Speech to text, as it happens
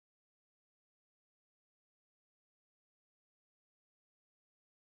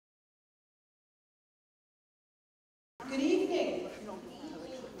Good evening.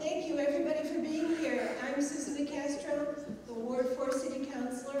 Thank you everybody for being here. I'm Susan Castro, the Ward 4 City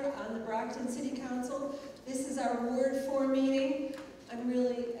Councilor on the Brockton City Council. This is our Ward 4 meeting.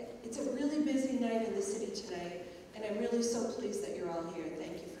 It's a really busy night in the city tonight, and I'm really so pleased that you're all here.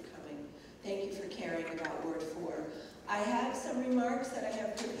 Thank you for coming. Thank you for caring about Ward 4. I have some remarks that I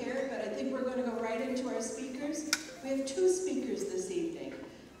have prepared, but I think we're going to go right into our speakers. We have two speakers this evening.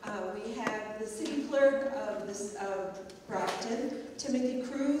 We have the city clerk of Brockton, Timothy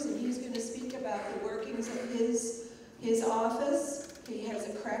Cruz, and he's going to speak about the workings of his office. He has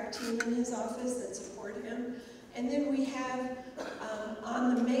a crack team in his office that support him. And then we have,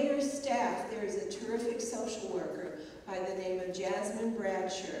 on the mayor's staff, there is a terrific social worker by the name of Jasmine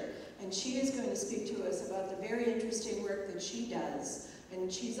Bradshaw. And she is going to speak to us about the very interesting work that she does.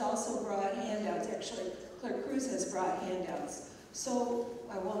 And she's also brought handouts. Actually, Clerk Cruz has brought handouts. So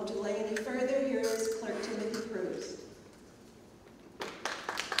I won't delay any further. Here is Clerk Timothy Cruz.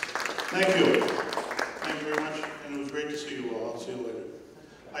 Thank you. Thank you very much. And it was great to see you all. I'll see you later.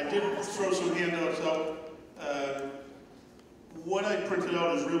 I did throw some handouts out. What I printed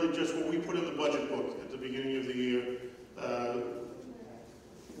out is really just what we put in the budget book at the beginning of the year.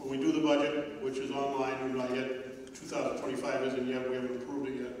 When we do the budget, which is online, and not yet, 2025 isn't yet, we haven't approved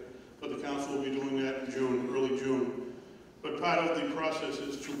it yet, but the council will be doing that in June, early June. But part of the process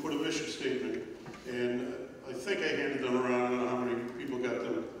is to put a mission statement, and I think I handed them around. I don't know how many people got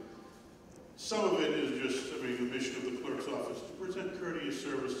them. Some of it is just, the mission of the clerk's office to present courteous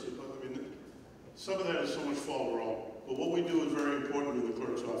service. Some of that is so much follow-all, but what we do is very important in the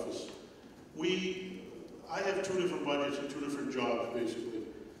clerk's office. I have two different budgets and two different jobs, basically.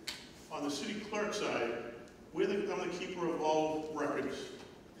 On the city clerk side, I'm the keeper of all records,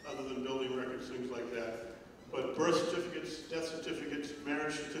 other than building records, things like that. But birth certificates, death certificates,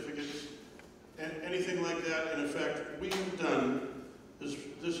 marriage certificates, and anything like that. And in fact, we have done,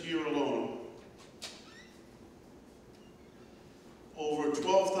 this year alone, over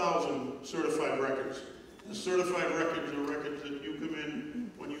 12,000 certified records. The certified records are records that you come in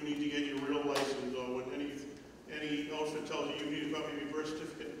when you need to get your real license, or when any outfit tells you you need a copy of your birth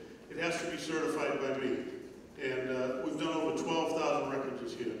certificate. It has to be certified by me. And we've done over 12,000 records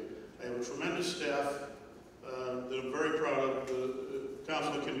this year. I have a tremendous staff that I'm very proud of. The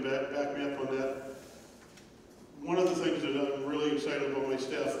councilor can back me up on that. One of the things that I'm really excited about my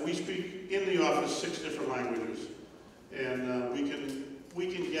staff, we speak in the office 6 different languages. And we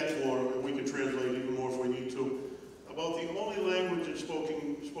can get more, and we can translate even more if we need to. About the only language that's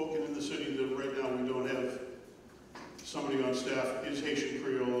spoken in the city that right now we don't have somebody on staff is Haitian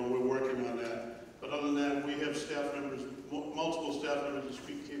Creole, and we're working on that. But other than that, we have staff members, multiple staff members that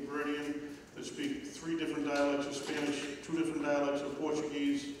speak Cape Verdean, that speak 3 different dialects of Spanish, 2 different dialects of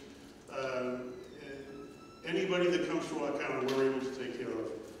Portuguese. Anybody that comes to our county, we're able to take care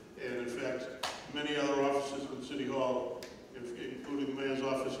of. And in fact, many other offices in City Hall, including the mayor's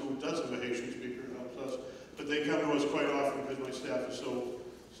office, who does have a Haitian speaker and helps us, but they come to us quite often because my staff is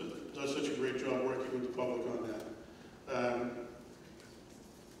does such a great job working with the public on that.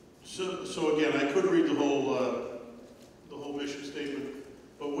 So again, I could read the whole mission statement,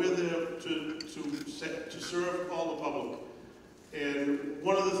 but we're there to serve all the public. And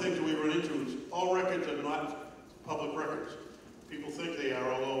one of the things that we run into is all records are not public records. People think they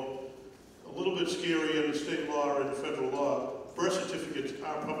are, although a little bit scary under state law and federal law. Birth certificates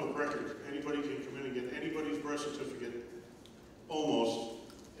are public records. Anybody can come in and get anybody's birth certificate, almost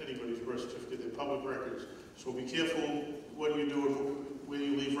anybody's birth certificate. They're public records. So be careful what you do and where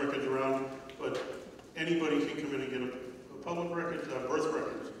you leave records around, but anybody can come in and get a public record, birth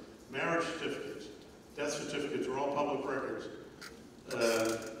records, marriage certificates, death certificates are all public records,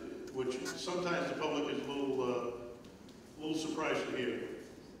 which sometimes the public is a little surprised to hear.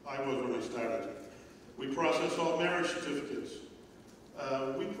 I was when I started. We process all marriage certificates.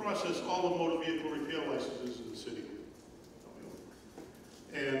 We process all the motor vehicle repair licenses in the city.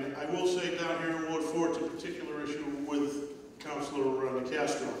 And I will say down here in Ward 4, it's a particular issue with Councilor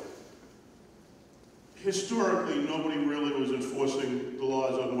Castro. Historically, nobody really was enforcing the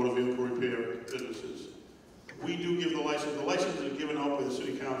laws on motor vehicle repair businesses. We do give the license. The licenses are given out by the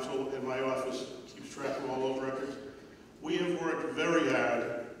City Council, and my office keeps track of all those records. We have worked very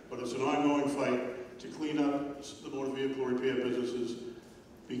hard, but it's an ongoing fight to clean up the motor vehicle repair businesses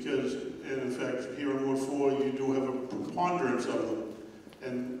because, and in fact, here in Ward 4, you do have a preponderance of them,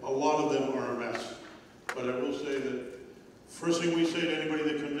 and a lot of them are a mess. But I will say that first thing we say to anybody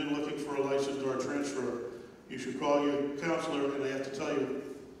that comes in looking for a license or a transfer, you should call your counselor, and I have to tell you,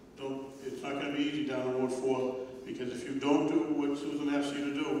 it's not going to be easy down in Ward 4, because if you don't do what Susan asks you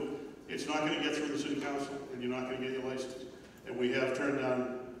to do, it's not going to get through the city council, and you're not going to get your license. And we have turned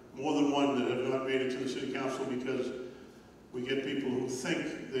down more than one that have not made it to the city council because we get people who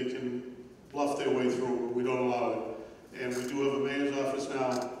think they can bluff their way through, but we don't allow it. And we do have a mayor's office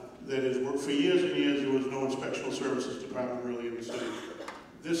now that has worked for years and years. There was no inspectional services department really in the city.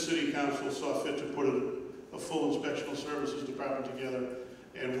 This city council saw fit to put a full inspectional services department together,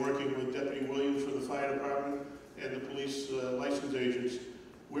 and working with Deputy Williams for the fire department and the police license agents.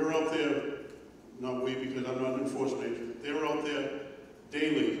 We're out there, not we because I'm not an enforcement agent, they're out there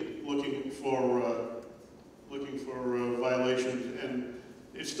daily looking for violations, and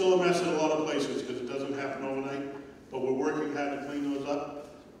it's still a mess in a lot of places because it doesn't happen overnight, but we're working hard to clean those up.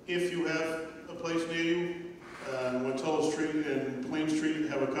 If you have a place near you, Montello Street and Plain Street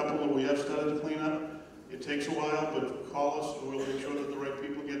have a couple that we have started to clean up. It takes a while, but call us and we'll make sure that the right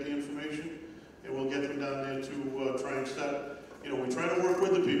people get the information, and we'll get them down there to try and start. We try to work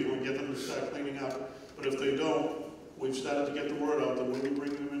with the people and get them to start cleaning up, but if they don't, we've started to get the word out that we will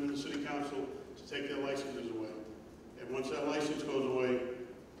bring them into the city council to take their licenses away. And once that license goes away,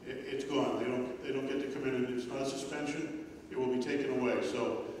 it's gone. They don't get to come in, and it's not a suspension, it will be taken away.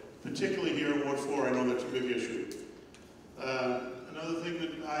 So, particularly here in Ward 4, I know that's a big issue. Another thing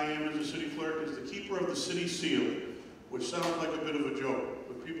that I am as a city clerk is the keeper of the city seal, which sounds like a bit of a joke,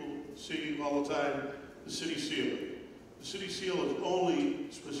 but people see all the time the city seal. The city seal is only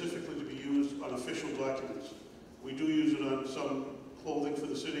specifically to be used on official documents. We do use it on some clothing for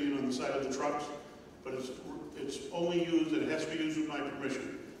the city and on the side of the trucks, but it's only used, and it has to be used with my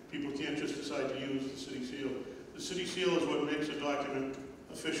permission. People can't just decide to use the city seal. The city seal is what makes a document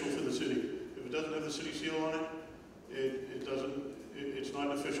official for the city. If it doesn't have the city seal on it, it's not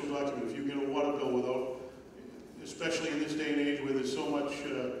an official document. If you get a water bill without, especially in this day and age where there's so much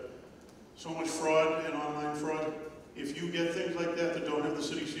fraud and online fraud, if you get things like that that don't have the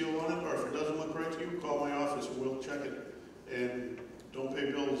city seal on it, or if it doesn't look right to you, call my office and we'll check it. And don't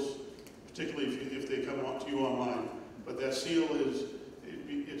pay bills, particularly if they come out to you online. But that seal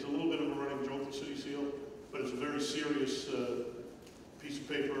it's a little bit of a running joke, the city seal, but it's a very serious piece of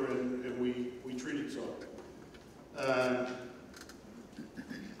paper, and we treat it so.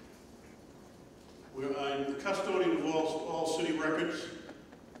 I'm the custodian of all city records.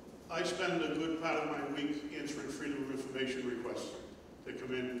 I spend a good part of my week answering Freedom of Information requests that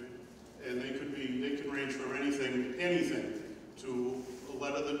come in, and they can range from anything to a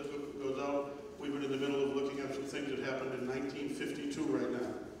letter that goes out. We've been in the middle of looking at some things that happened in 1952 right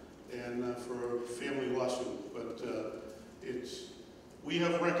now, and for a family lawsuit. But we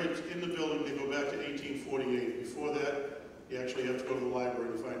have records in the building that go back to 1848. Before that, you actually have to go to the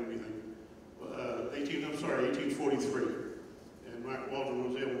library to find anything. 1843. And Mark Waldron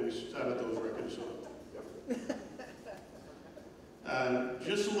was there when we started those records. So.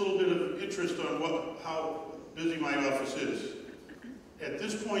 Just a little bit of interest on how busy my office is. At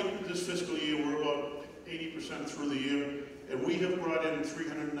this point, this fiscal year, we're about 80% through the year, and we have brought in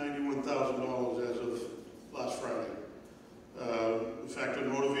 $391,000 as of last Friday. In fact, on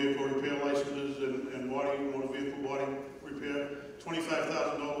motor vehicle repair licenses and motor vehicle body repair,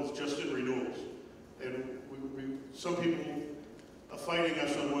 $25,000 just in renewals. And some people are fighting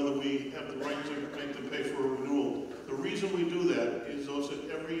us on whether we have the right to make them pay for a renewal. The reason we do that is that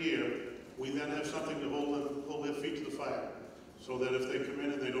every year we then have something to hold their feet to the fire, so that if they come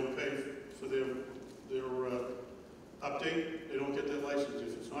in and they don't pay for their update, they don't get their license.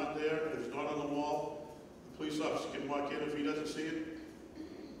 If it's not there and it's not on the wall, the police officer can walk in. If he doesn't see it,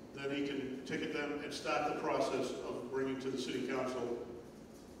 then he can ticket them and start the process of bringing to the city council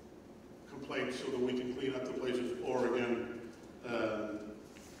complaints so that we can clean up the places. Or again,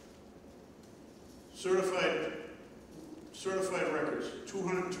 certified records,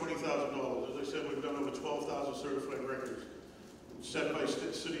 $220,000. As I said, we've done over 12,000 certified records. Set by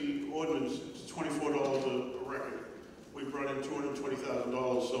city ordinance, it's $24 a record. We brought in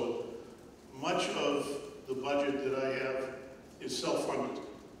 $220,000. So much of the budget that I have is self-funded.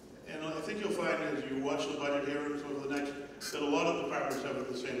 And I think you'll find as you watch the budget hearings over the next, that a lot of departments have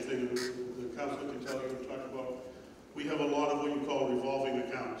the same thing. The council can tell you and talk about. We have a lot of what you call revolving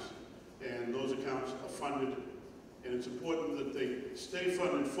accounts. And those accounts are funded. And it's important that they stay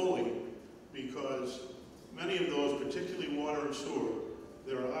funded fully, because many of those, particularly water and sewer,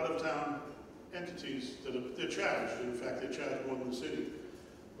 there are out-of-town entities that they're charged. In fact, they charge more than the city.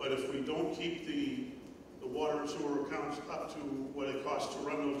 But if we don't keep the water and sewer accounts up to what it costs to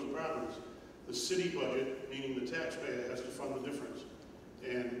run those departments, the city budget, meaning the taxpayer, has to fund the difference.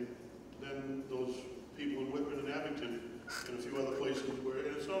 And then those people in Whitman and Abington and a few other places where,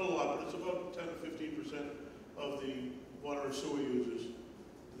 and it's not a lot, but it's about 10 to 15% of the water and sewer users,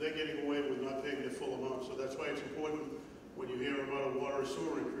 they're getting away with not paying their full amount. So that's why it's important when you hear about a water or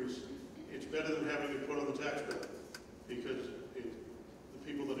sewer increase, it's better than having it put on the tax bill, because the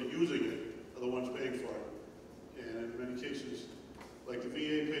people that are using it are the ones paying for it. And in many cases, like the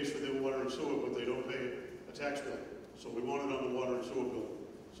VA pays for their water and sewer, but they don't pay a tax bill. So we want it on the water and sewer bill,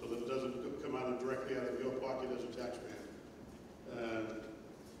 so that it doesn't come directly out of your pocket as a taxpayer.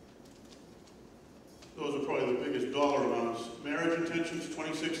 Those are probably the biggest dollar amounts. Marriage intentions,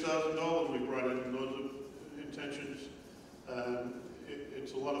 $26,000 we brought in, and those are intentions.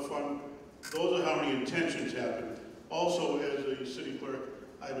 It's a lot of fun. Those are how many intentions happen. Also, as a city clerk,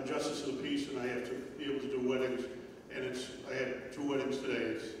 I have a justice of the peace, and I have to be able to do weddings. And I had 2 weddings today.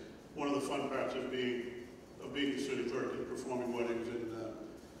 It's one of the fun parts of being the city clerk and performing weddings. And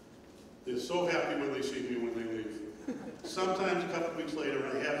they're so happy when they see me when they leave. Sometimes a couple of weeks later,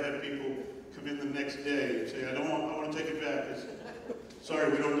 I have had people come in the next day and say, I want to take it back.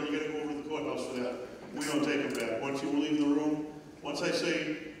 Sorry, you got to go over to the courthouse for that. We don't take them back. Once you leave the room, once I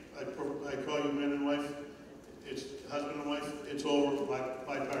say, I call you man and wife, it's husband and wife, it's over,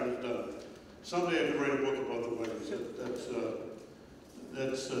 my part is done. Someday I could write a book about the weddings.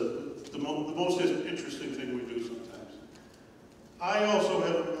 That's the most interesting thing we do sometimes. I also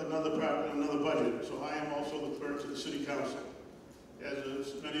have another budget, so I am also the clerk to the city council.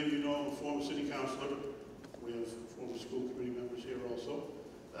 As many of you know, I'm a former city councilor. We have former school committee members here also.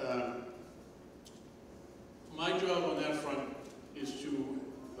 My job on that front is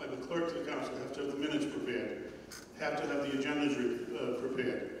I'm the clerk to the council, I have to have the minutes prepared, have to have the agendas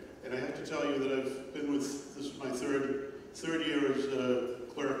prepared. And I have to tell you that I've been with, this is my third year as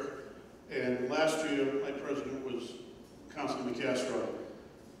clerk, and last year my president was Councilor McCastro.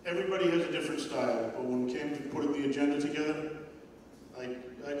 Everybody has a different style, but when it came to putting the agenda together, I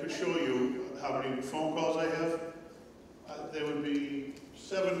could show you how many phone calls I have. There would be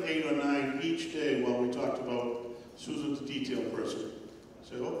 7, 8, or 9 each day while we talked about Susan's the detail person.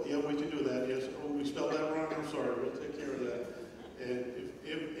 Say, oh, yeah, we can do that, yes. Oh, we spelled that wrong, I'm sorry, we'll take care of that. And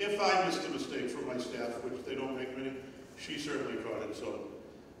if I missed a mistake from my staff, which they don't make many, she certainly caught it. So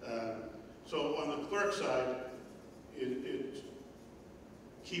on the clerk side, it's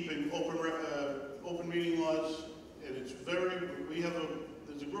keeping open meeting laws, and it's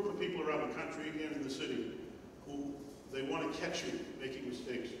there's a group of people around the country and in the city who they want to catch you making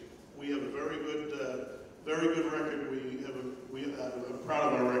mistakes. We have a very good record. I'm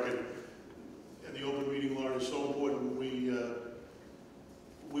proud of our record, and the open meeting law is so important. We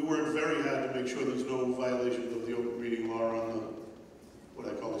work very hard to make sure there's no violations of the open meeting law on what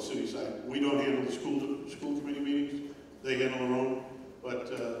I call the city side. We don't handle the school committee meetings; they handle their own. But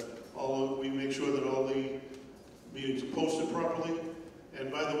we make sure that all the meetings are posted properly. And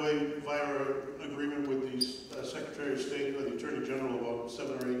by the way, via an agreement with the Secretary of State or the Attorney General about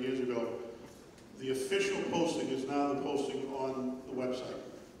 7 or 8 years ago, the official posting is now the posting on the website,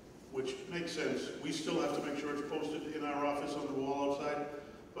 which makes sense. We still have to make sure it's posted in our office on the wall outside,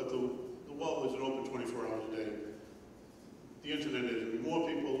 but the wall isn't open 24 hours a day. The internet is. More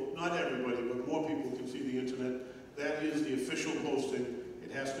people, not everybody, but more people can see the internet. That is the official posting.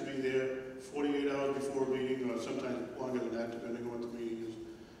 It has to be there 48 hours before a meeting, or sometimes longer than that, depending on what the meeting is.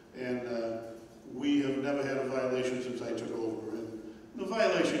 And we have never had a violation since I took over. And the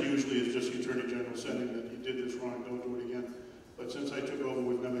violation usually is just the Attorney General sending that you did this wrong, don't do it again. But since I took over,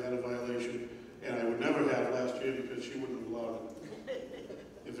 we've never had a violation. And I would never have last year because she wouldn't have allowed it.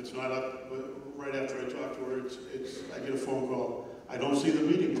 If it's not up, right after I talk to her, I get a phone call. I don't see the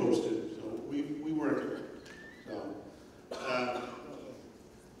meeting posted, so we work it. So,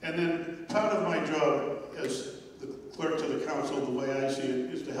 and then part of my job as the clerk to the council, the way I see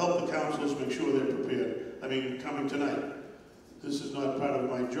it, is to help the councils make sure they're prepared. I mean, coming tonight, this is not part of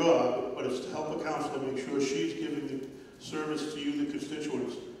my job, but it's to help the council make sure she's giving the service to you, the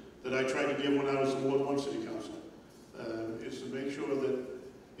constituents, that I tried to give when I was the Ward 1 City Council. Is to make sure that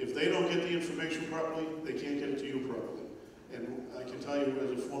if they don't get the information properly, they can't get it to you properly. And I can tell you,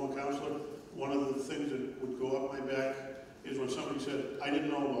 as a former councilor, one of the things that would go up my back is when somebody said, I didn't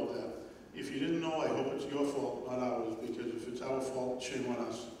know about that. If you didn't know, I hope it's your fault, not ours, because if it's our fault, shame on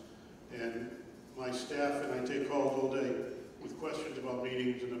us. And my staff and I take calls all day with questions about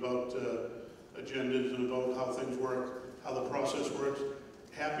meetings and about agendas and about how things work, how the process works.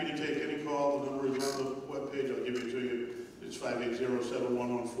 Happy to take any call. The number is on the webpage. I'll give it to you. It's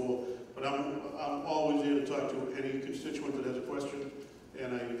 580-7114. But I'm always here to talk to any constituent that has a question,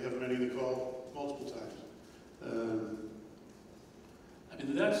 and I have many that call multiple times. I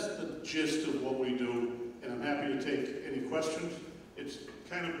mean, that's the gist of what we do, and I'm happy to take any questions. It's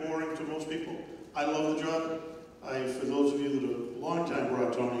kind of boring to most people. I love the job. For those of you that are longtime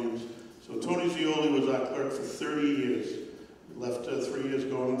Brocktonians, so Tony Zioli was our clerk for 30 years. He left 3 years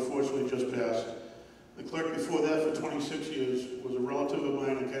ago and unfortunately just passed. The clerk before that for 26 years was a relative of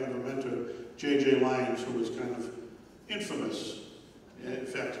mine and kind of a mentor, J.J. Lyons, who was kind of infamous. In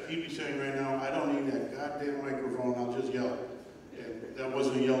fact, he'd be saying right now, I don't need that goddamn microphone, I'll just yell. And that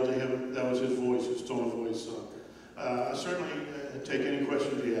wasn't a yell to him, that was his voice, his tone of voice. So I certainly take any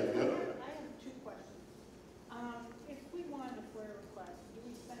questions you have. Yep. I have 2 questions. If we wanted a FOIA request, do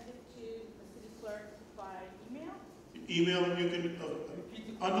we send it to the city clerk by email? Email, you can,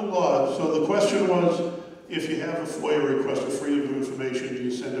 under law, so the question was, if you have a FOIA request for freedom of information, do you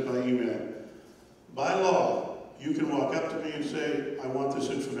send it by email? By law, you can walk up to me and say, I want this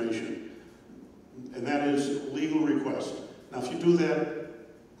information. And that is legal request. Now, if you do that,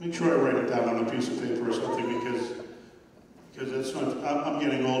 make sure I write it down on a piece of paper or something because that's not, I'm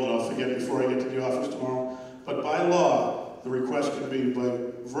getting old and I'll forget before I get to the office tomorrow. But by law, the request can be by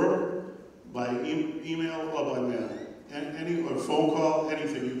verbal, by email, or by mail. Any or phone call,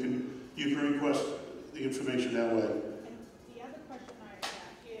 anything, you can request the information that way. And the other question I have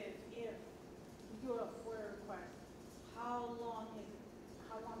is, if we do a FOIA request, how long does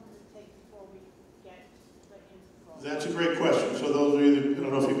it take before we get the info? That's a great question. So those of you that, I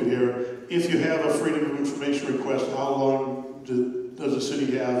don't know if you could hear, if you have a freedom of information request, how long does the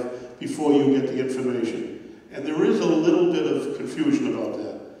city have before you get the information? And there is a little bit of confusion about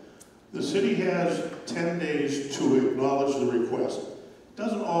that. The city has 10 days to acknowledge the request.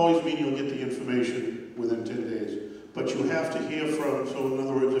 Doesn't always mean you'll get the information within 10 days, but you have to hear from, so in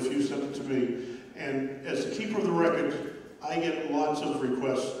other words, if you send it to me, and as the keeper of the records, I get lots of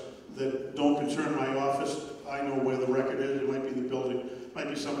requests that don't concern my office. I know where the record is. It might be the building, it might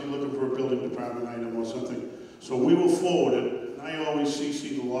be somebody looking for a building department item or something. So we will forward it, and I always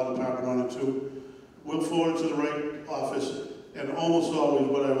CC the law department on it too. We'll forward it to the right office, and almost always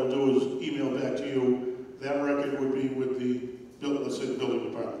what I will do is email back to you. That record would be with the, let's say, the building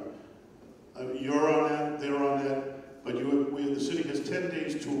department. You're on that, they're on that, but the city has 10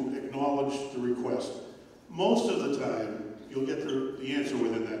 days to acknowledge the request. Most of the time, you'll get the answer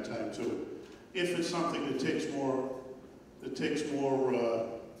within that time too. If it's something that takes more detective work,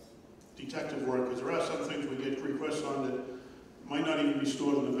 because there are some things we get requests on that might not even be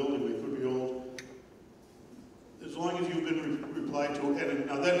stored in the building, they could be old. As long as you've been replied to, and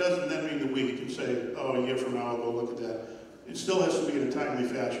now that doesn't then mean that we can say, oh, a year from now I'll go look at that. It still has to be in a timely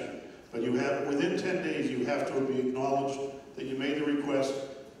fashion. But you have, within 10 days, you have to be acknowledged that you made the request,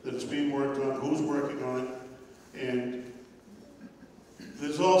 that it's being worked on, who's working on it, and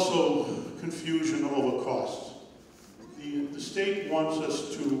there's also confusion over costs. The state wants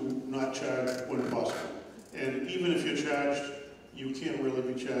us to not charge when possible. And even if you're charged, you can't really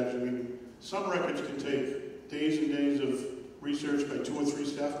be charged. I mean, some records can take days and days of research by 2 or 3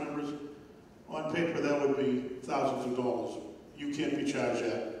 staff members. On paper, that would be thousands of dollars. You can't be charged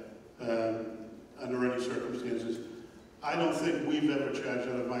that under any circumstances. I don't think we've ever charged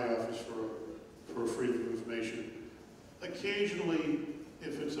out of my office for freedom of information. Occasionally,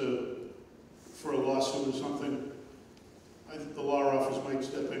 if it's for a lawsuit or something, the law office might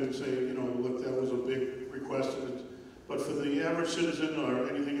step in and say, you know, look, that was a big request. But for the average citizen or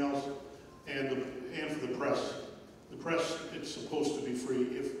anything else, and for the press, it's supposed to be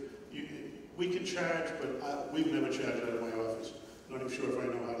free. We can charge, but we've never charged out of my office. I'm not even sure if I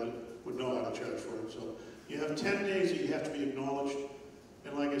would know how to charge for it. So you have 10 days that you have to be acknowledged,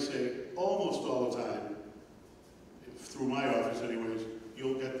 and like I say, almost all the time, through my office anyways,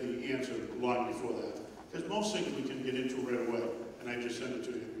 you'll get the answer long before that. Because most things we can get into right away, and I just send it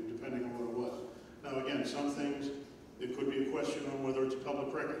to you, depending on what it was. Now again, some things, there could be a question on whether it's a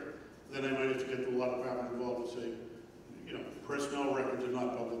public record. Then I might have to get the law department involved and say, you know, personnel records are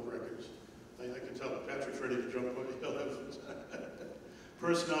not public records. I can tell Patrick's ready to jump on the hill.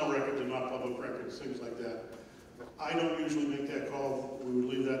 Personnel records are not public records, things like that. I don't usually make that call. We would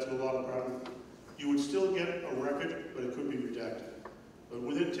leave that to the law department. You would still get a record, but it could be redacted. But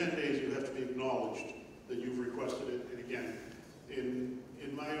within 10 days, you have to be acknowledged that you've requested it. And again, in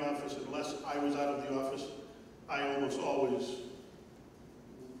my office, unless I was out of the office, I almost always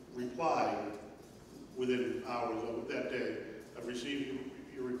reply within hours of that day. I've received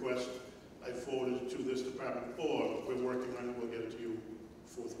your request, I forwarded it to this department, or we're working on it, we'll get it to you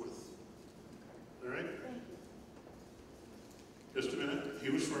forthwith. All right? Thank you. Just a minute. He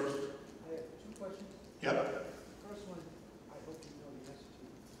was first. I have 2 questions. Yep. First one, I hope you know the answer to.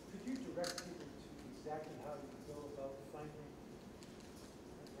 Could you direct people to exactly how you go about finding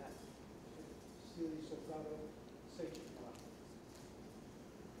that Steely Soprano safety block?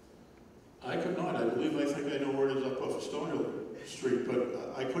 I could not. I think I know where it is up off of Stonehill Street,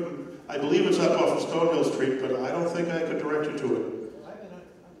 but I couldn't, I believe it's up off of Stonehill Street, but I don't think I could direct you to it. Well, I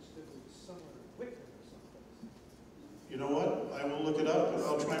understood it was somewhere in Whitman or someplace. You know what? I will look it up, and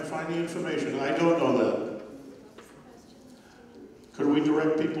I'll try and find the information. I don't know that. Could we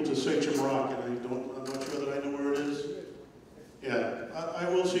direct people to Sachem Rock? And I'm not sure that I know where it is. Yeah, I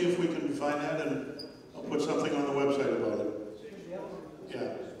will see if we can find that, and I'll put something on the website about it.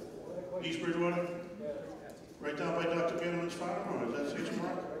 Yeah. East Bridgewater? Right down by Dr. Bannerman's farm, or is that Sachem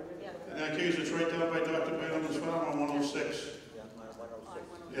Rock? In that case, it's right down by Dr. Bannerman's farm on 106.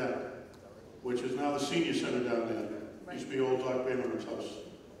 Yeah, which is now the senior center down there. Used to be old Doc Bannerman's house.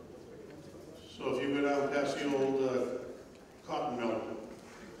 So if you go down past the old cotton mill,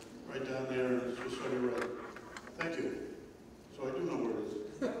 right down there, and it's just on your right. Thank you. So I do know where it is.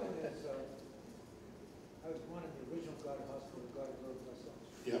 I was born in the original Goddard Hospital, Goddard Road, myself.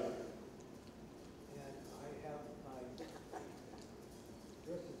 Yeah. And I have my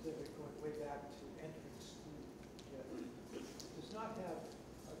birth certificate going way back to entering school. Yeah. Does not have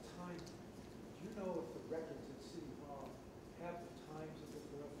a time. Do you know if the records at City Hall have the times of the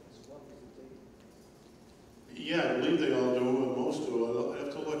birth as well as the date? Yeah, I believe they all do, or most do. I'll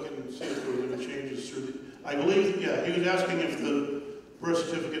have to look and see if there was any changes through the... I believe, yeah, he was asking if the birth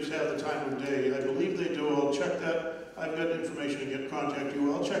certificates have the time of day. I believe they do. I'll check that. I've got information to contact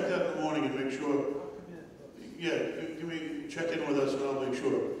you. I'll check that in the morning and make sure. I'll come in. Yeah, give me, check in with us and I'll make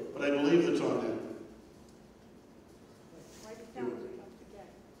sure. But I believe it's on there. Write it down so you don't forget.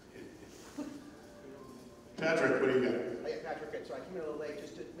 Patrick, what do you got? Hey, Patrick, so I came in a little late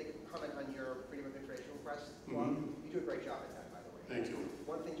just to make a comment on your freedom of information request. Mhm. You do a great job at that, by the way. Thank you.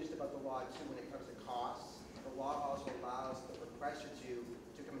 One thing just about the law, too, when it comes to costs, the law also allows the requester to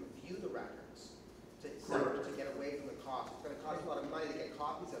come and view the records, Correct. to get away from the cost. It's going to cost a lot of money to get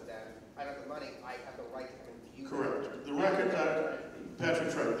copies of them. I don't have the money, I have the right to come and view them. Correct. The record,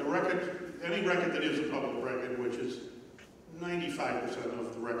 Patrick's right. The record, any record that is a public record, which is 95%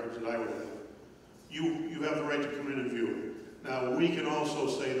 of the records that I would have, you have the right to come in and view. Now, we can also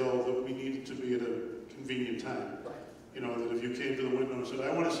say, though, that we need it to be at a convenient time. Right. You know, that if you came to the window and said,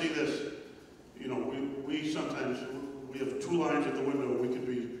 I want to see this, you know, we sometimes, we have 2 lines at the window, we could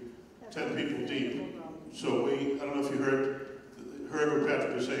be 10 people deep. So I don't know if you heard what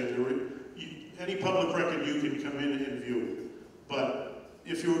Patrick was saying. Any public record you can come in and view. But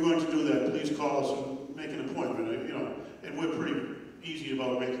if you were going to do that, please call us and make an appointment, you know. And we're pretty easy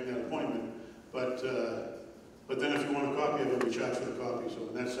about making that appointment. But then if you want a copy of it, we charge for the copy, so,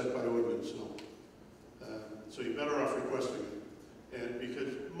 and that's set by ordinance, so you're better off requesting it. And because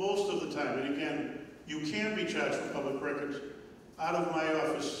most of the time, and again, you can be charged for public records. Out of my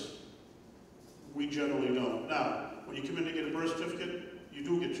office, we generally don't. Now, when you come in to get a birth certificate, you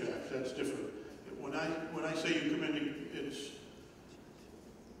do get charged, that's different. When I say you come in,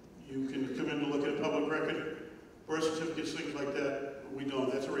 you can come in to look at a public record, birth certificates, things like that, we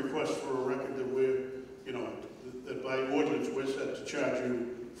don't. That's a request for a record that that by ordinance we're set to charge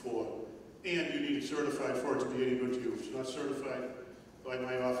you for. And you need it certified for it to be any good to you. If it's not certified by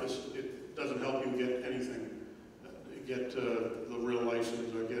my office, it doesn't help you get anything. Get the real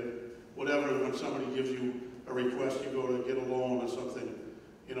license or get whatever. When somebody gives you a request, you go to get a loan or something,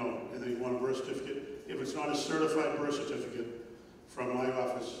 you know, and they want a birth certificate. If it's not a certified birth certificate from my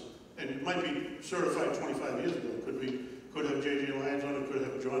office, and it might be certified 25 years ago, could have J.J. Lyons on it, could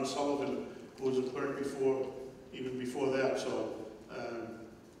have John Sullivan, who was a clerk even before that. So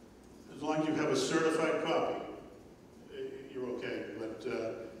as long as you have a certified copy, you're okay. But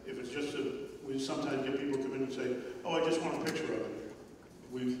if it's just we sometimes get people come in and say, oh, I just want a picture of it.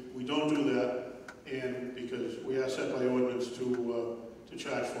 We don't do that, and because we are set by ordinance to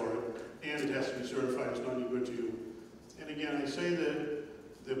charge for it, and it has to be certified, it's not any good to you. And again, I say that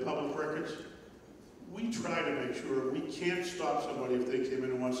the public records, we try to make sure, we can't stop somebody if they came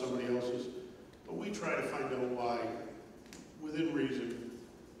in and want somebody else's, but we try to find out why, within reason.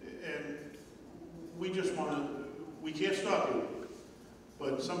 And we just want to, we can't stop you,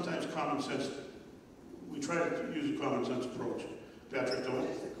 but sometimes common sense, we try to use a common sense approach. Patrick, don't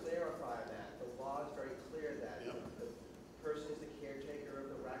Just to clarify that, the law is very clear that the person is the caretaker of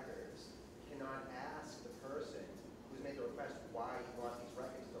the records, cannot ask the person who's made the request why you want these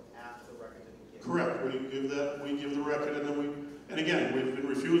records until after the records have been given. Correct. We give the record, and then and again, we've been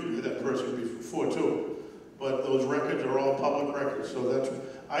refused by that person before too. But those records are all public records, so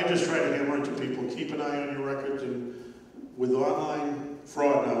I just try to hammer into people, keep an eye on your records, and with online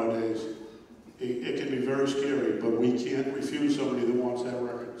fraud nowadays, it can be very scary, but we can't refuse somebody that wants that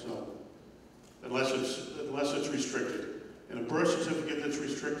record, so, unless it's restricted. And a birth certificate that's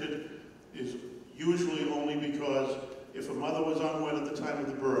restricted, is usually only because if a mother was unwed at the time of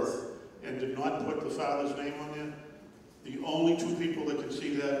the birth and did not put the father's name on there, the only two people that can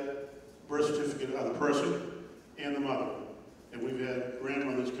see that birth certificate are the person and the mother. And we've had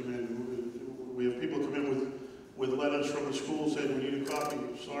grandmothers come in. We have people come in with letters from the school saying, we need a copy.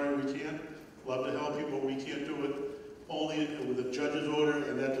 Sorry, we can't. Love to help you, but we can't do it. Only with a judge's order,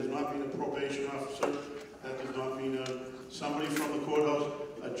 and that does not mean a probation officer. That does not mean somebody from the courthouse.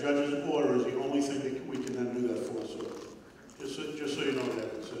 A judge's order is the only thing that we can then do that for. So just so you know that.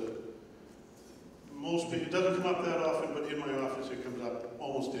 It's, most people, it doesn't come up that often, but in my office it comes up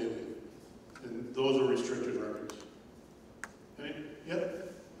almost daily. And those are restricted records. Any?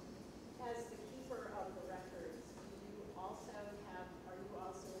 Yep. As the keeper of the records, are you also in charge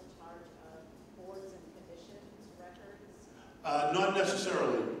of boards and commissions records? Not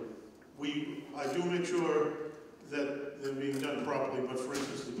necessarily. I do make sure that they're being done properly, but for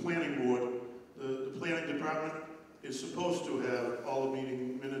instance, the planning board, the planning department is supposed to have all the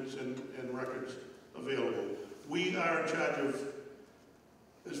meeting minutes and records available. We are in charge of,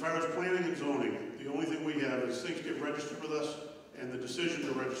 as far as planning and zoning, the only thing we have is things get registered with us and the decision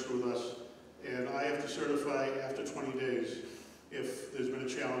to register with us, and I have to certify after 20 days if there's been a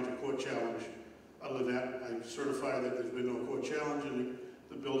challenge, a court challenge. Other than that, I certify that there's been no court challenge and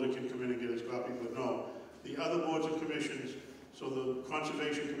the builder can come in and get his copy, but no. The other boards and commissions, so the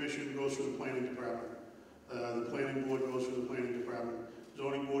Conservation Commission goes through the planning department. The planning board goes through the planning department.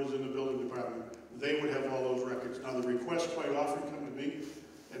 Zoning board is in the building department. They would have all those records. Now the requests quite often come to me,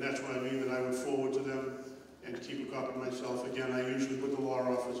 and that's what I mean, that I would forward to them and keep a copy myself. Again, I usually put the law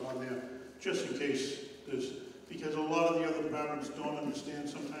office on there, just in case there's, because a lot of the other departments don't understand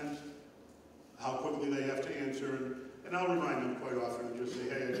sometimes how quickly they have to answer, and I'll remind them quite often and just say,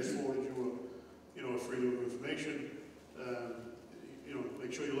 hey, I just forwarded you a freedom of information.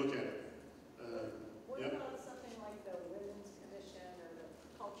 Make sure you look at it. What Yep. about something like the Women's Commission or the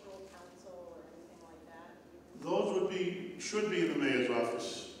Cultural Council or anything like that? Those should be in the mayor's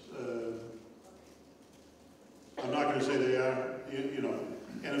office. I'm not going to say they are,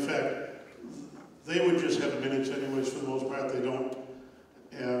 and in fact, they would just have minutes anyways for the most part. They don't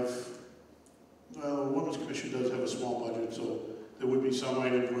have, well, the Women's Commission does have a small budget, so there would be some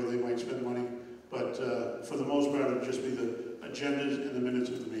items where they might spend money, but for the most part, it would just be the agendas and the minutes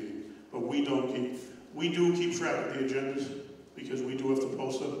of the meeting. But we do keep track of the agendas because we do have to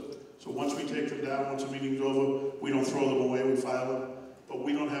post them. So once we take them down, once the meeting's over, we don't throw them away, we file them, but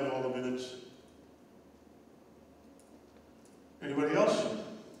we don't have all the minutes. Anybody else?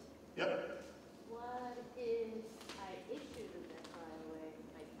 Yep. What if I issued a right-of-way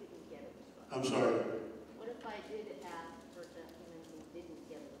and I didn't get a response? I'm sorry. What if I did ask for documents and didn't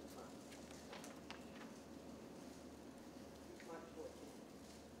get a response? March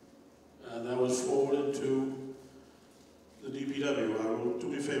 14th. That was forwarded to the DPW. I will, do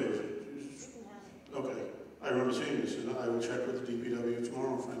me a favor. You can have it. Okay. I remember seeing this, and I will check with the DPW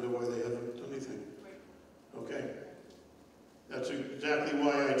tomorrow and find out why they haven't done anything. Okay. That's exactly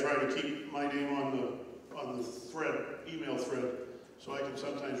why I try to keep my name on the thread, email thread, so I can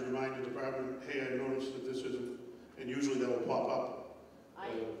sometimes remind the department, hey, I noticed that this isn't, and usually that will pop up. I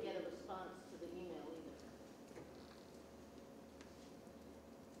didn't get a response to the email either.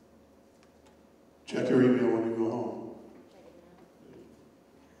 Check your email when you go home. Check it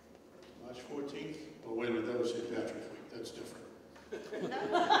now. March 14th? Oh, wait a minute, that was St. Patrick's Week. That's different.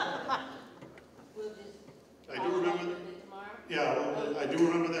 We'll just I do remember. follow up with it tomorrow. Yeah, well, I do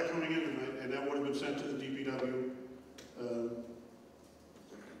remember that coming in, and that would have been sent to the DPW.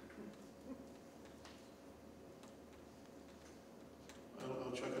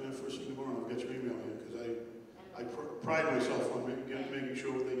 I'll check on that first thing tomorrow. I'll get your email here, because I pride myself on making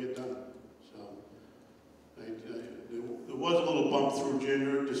sure they get done. So, there was a little bump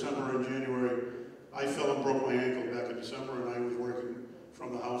through December and January. I fell and broke my ankle back in December, and I was working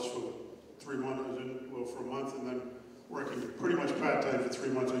from the house for 3 months, for a month, and then working pretty much part-time for 3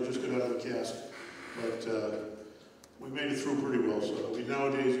 months. I just got out of the cast. But we made it through pretty well. So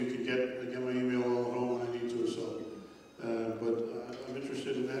nowadays you can get my email all at home when I need to. So, but I'm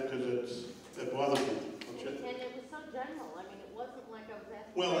interested in that because that bothers me. And it was so general. I mean, it wasn't like I was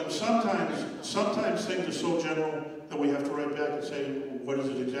asking. Well, and sometimes things are so general that we have to write back and say, what is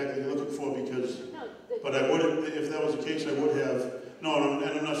it exactly you're looking for? Because, but I would, if that was the case, I would have. No,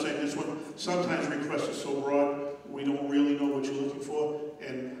 and I'm not saying this one. Sometimes requests are so broad, we don't really know what you're looking for.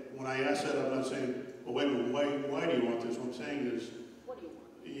 And when I ask that, I'm not saying, well, wait a minute, why do you want this? What I'm saying is, What do you want?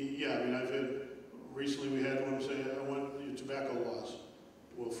 yeah, I mean, recently we had one say, I want your tobacco laws.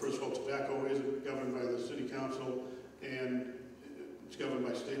 Well, first of all, tobacco isn't governed by the city council, and it's governed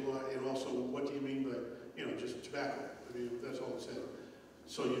by state law, and also what do you mean by, you know, just tobacco? I mean, that's all it said.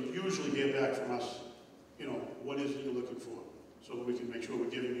 So you usually hear back from us, you know, what is it you're looking for? So that we can make sure we're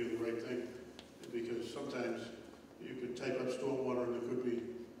giving you the right thing. Because sometimes you could type up stormwater and there could be,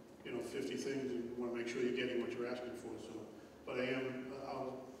 you know, 50 things, and you want to make sure you're getting what you're asking for. So, but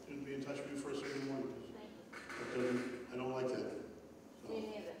I'll be in touch with you first thing in the morning. I don't like that. So,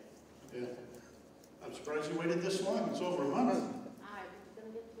 Me neither. yeah. I'm surprised you waited this long. It's over a month. I'm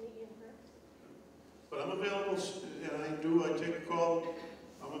gonna get to meet you in person. But I'm available, and I take a call.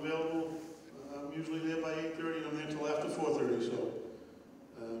 I'm available. I'm usually there by 8:30, and I'm there until after 4:30. So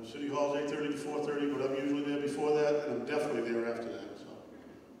City Hall's 8:30 to 4:30, but I'm usually there before that, and I'm definitely there after that. So,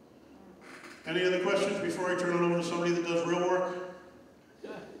 any other questions before I turn it over to somebody that does real work?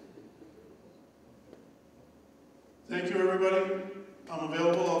 Thank you, everybody. I'm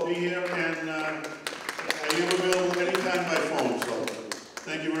available. I'll be here, and I am available anytime by phone. So,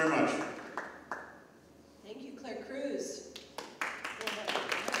 thank you very much. Thank you, Claire Cruz.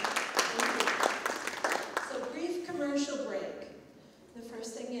 So brief commercial break. The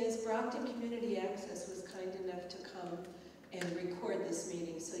first thing is Brockton Community Access was kind enough to come and record this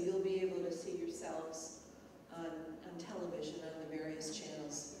meeting, so you'll be able to see yourselves on television on the various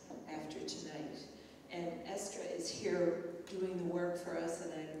channels after tonight. And Estra is here doing the work for us,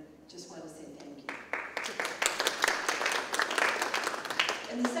 and I just want to say thank you.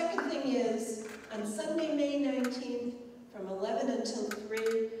 And the second thing is, on Sunday, May 19th, from 11 until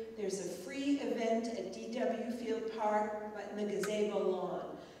 3, there's a free event at DW Field Park in the gazebo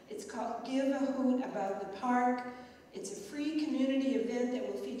lawn. It's called Give a Hoot About the Park. It's a free community event that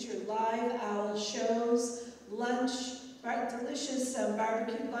will feature live owl shows, lunch, delicious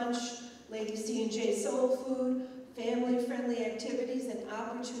barbecue lunch, Lady C&J soul food, family-friendly activities, and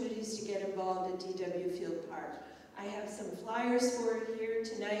opportunities to get involved at DW Field Park. I have some flyers for it here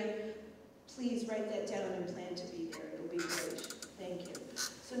tonight. Please write that down and plan to be there. It'll be great. Thank you.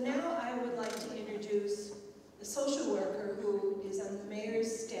 So now I would like to introduce the social worker who is on the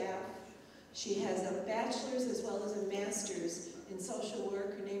mayor's staff. She has a bachelor's as well as a master's in social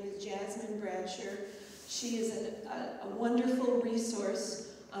work. Her name is Jasmine Bradsher. She is a wonderful resource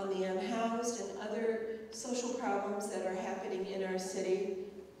on the unhoused and other social problems that are happening in our city.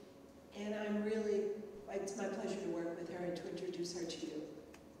 And it's my pleasure to work with her and to introduce her to you.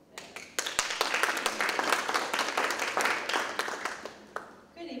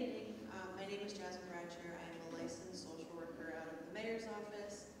 Good evening. My name is Jasmine Bradsher. I am a licensed social worker out of the mayor's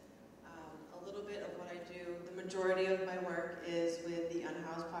office. A little bit of what I do, the majority of my work is with the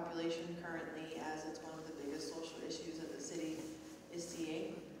unhoused population currently, as it's one of the biggest social issues that the city is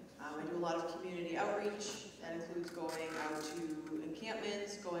seeing. I do a lot of community outreach. That includes going out to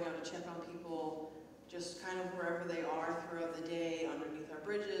encampments, going out to check on people, just kind of wherever they are throughout the day, underneath our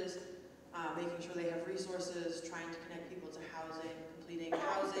bridges, making sure they have resources, trying to connect people to housing, completing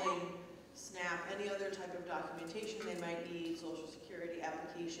housing, SNAP, any other type of documentation they might need, social security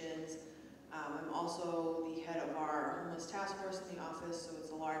applications. I'm also the head of our homeless task force in the office, so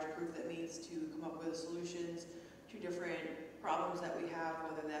it's a large group that needs to come up with solutions to different problems that we have,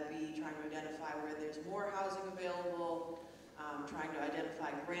 whether that be trying to identify where there's more housing available, trying to identify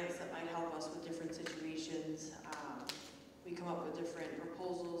grants that might help us with different situations. We come up with different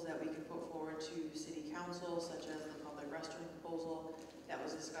proposals that we can put forward to City Council, such as the public restroom proposal that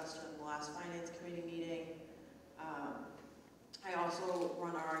was discussed during the last Finance Committee meeting. I also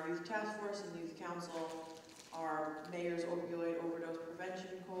run our Youth Task Force and Youth Council, our Mayor's Opioid Overdose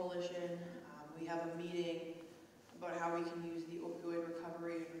Prevention Coalition. We have a meeting about how we can use the opioid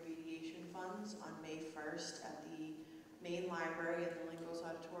recovery and remediation funds on May 1st at the main library at the Linkos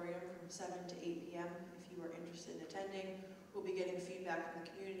Auditorium from 7 to 8 p.m. If you are interested in attending, we'll be getting feedback from the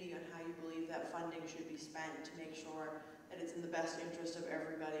community on how you believe that funding should be spent to make sure that it's in the best interest of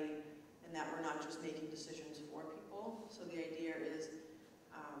everybody and that we're not just making decisions for people. So the idea is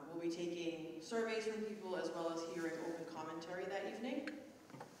we'll be taking surveys from people as well as hearing open commentary that evening.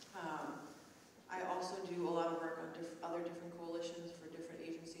 I also do a lot of work on other different coalitions for different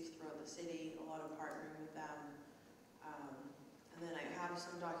agencies throughout the city, a lot of partnering with them. And then I have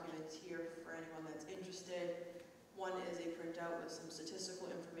some documents here for anyone that's interested. One is a printout with some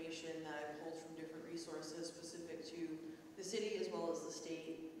statistical information that I pulled from different resources specific to the city as well as the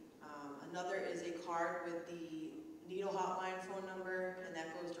state. Another is a card with the needle hotline phone number, and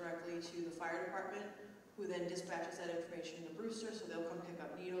that goes directly to the fire department, who then dispatches that information to Brewster, so they'll come pick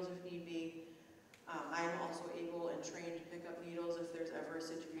up needles if need be. I am also able and trained to pick up needles if there's ever a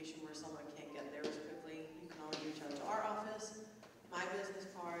situation where someone can't get there as quickly. You can always reach out to our office, my business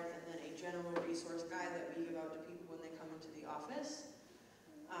card, and then a general resource guide that we give out to people when they come into the office.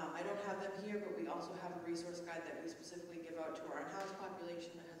 also have a resource guide that we specifically give out to our in-house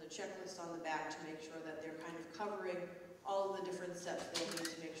population that has a checklist on the back to make sure that they're kind of covering all of the different steps they need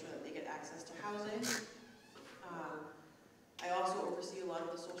to make sure that they get access to housing. I also oversee a lot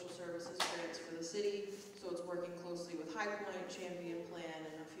of the social services grants for the city, so it's working closely with High Point, Champion Plan,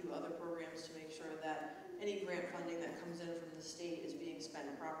 and a few other programs to make sure that any grant funding that comes in from the state is being spent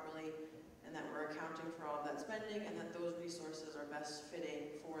properly, and that we're accounting for all of that spending, and that those resources are best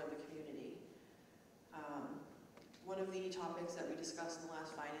fitting for the community. One of the topics that we discussed in the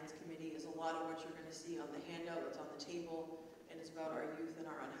last Finance Committee is a lot of what you're going to see on the handout that's on the table, and it's about our youth and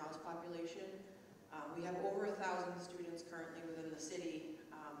our unhoused population. We have over 1,000 students currently within the city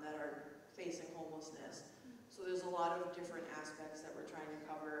that are facing homelessness. So there's a lot of different aspects that we're trying to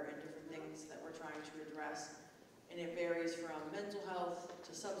cover and different things that we're trying to address. And it varies from mental health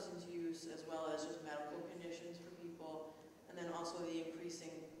to substance use, as well as just medical conditions for people, and then also the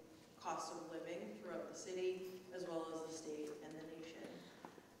increasing cost of living throughout the city, as well as the state and the nation.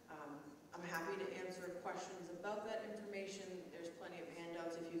 I'm happy to answer questions about that information. There's plenty of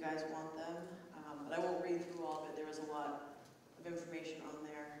handouts if you guys want them, but I won't read through all of it. There is a lot of information on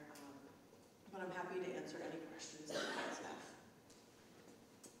there, but I'm happy to answer any questions that you guys have.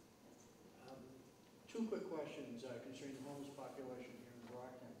 Two quick questions concerning the homeless population here in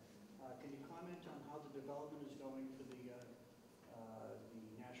Brockton. Can you comment on how the development is going for the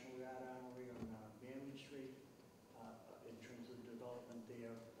National Guard Armory on Manley Street, in terms of the development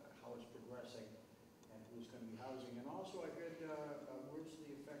there, how it's progressing, and who's going to be housing? And also, I heard words to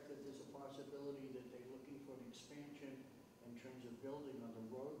the effect that there's a possibility that they're looking for an expansion in terms of building on the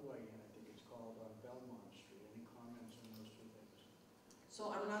roadway, and I think it's called Belmont Street. Any comments on those two things?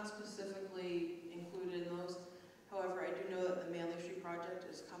 So I'm not specifically included in those. However, I do know that the Manley Street project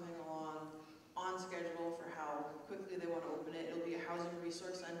is coming along on schedule for how quickly they want to open it. It'll be a housing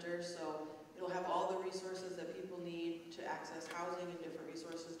resource center, so it'll have all the resources that people need to access housing and different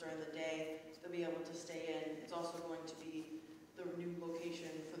resources during the day. They'll be able to stay in. It's also going to be the new location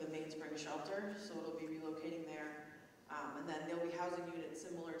for the Mainspring shelter, so it'll be relocating there. And then there'll be housing units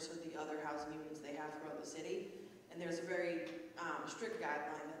similar to the other housing units they have throughout the city. And there's a very strict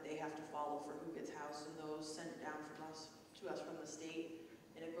guideline that they have to follow for who gets housed, and those sent down to us from the state.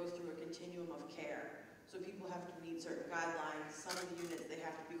 And it goes through a continuum of care. So people have to meet certain guidelines. Some of the units, they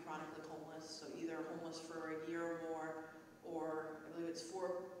have to be chronically homeless, so either homeless for a year or more, or I believe it's 3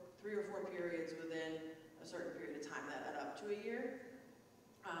 or 4 periods within a certain period of time that add up to a year,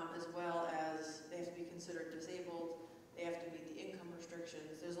 as well as they have to be considered disabled. They have to meet the income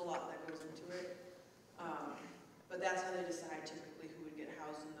restrictions. There's a lot that goes into it. But that's how they decide typically who would get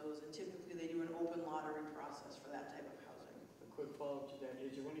housed in those, and typically they do an open lottery process for that type of housing. A quick follow-up to that,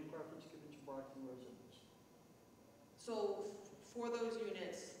 is there any preference given to Brockton residents? So for those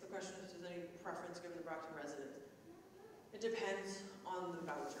units, the question is, is there any preference given to Brockton residents? It depends on the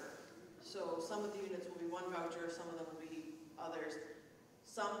voucher. So some of the units will be one voucher, some of them will be others.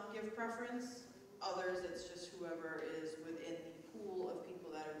 Some give preference, others it's just whoever is within the pool of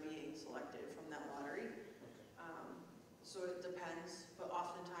people that are being selected from that lottery. So it depends, but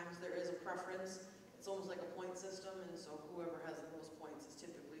oftentimes there is a preference. It's almost like a point system, and so whoever has the most points is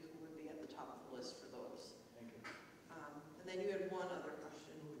typically who would be at the top of the list for those. Thank you. And then you had one other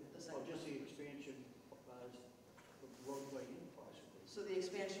question. Well, just the expansion of the roadway in possibly. So the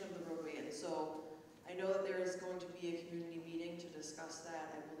expansion of the roadway in. So I know that there is going to be a community meeting to discuss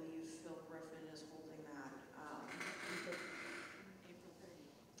that. I believe Phil Griffin is holding that. April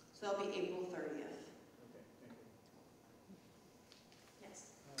 30th. So that'll be April 30th. Okay, thank you.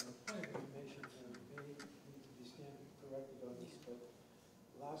 Yes. Point of information, may need to be stand corrected on this, but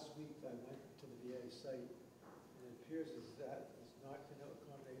last week I went to the VA site, and it appears as that is not going to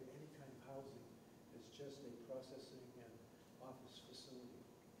accommodate any kind of housing. It's just a processing and office facility.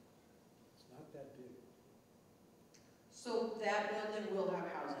 It's not that big. So that building will have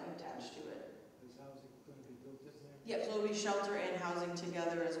housing attached to it. Is housing going to be built in there? Yep, so it'll be shelter and housing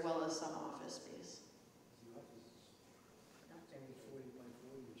together, as well as some office space. The office is only 40 by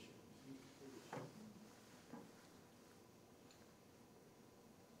 40-ish.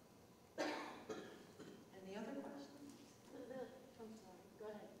 Any other questions? I'm sorry, go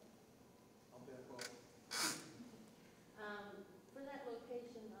ahead. I'll back off. For that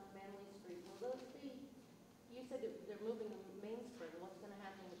location on Manley Street, will those be, you said that they're moving the mainspring, what's gonna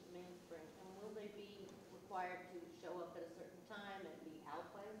happen with the mainspring? And will they be required to show up at a certain time and be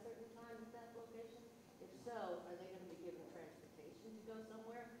out by a certain time at that location? If so, are they gonna be given transportation to go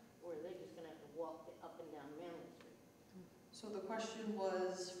somewhere, or are they just gonna have to walk up and down Manley Street? So the question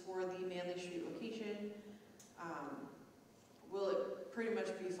was for the Manley Street location, will it pretty much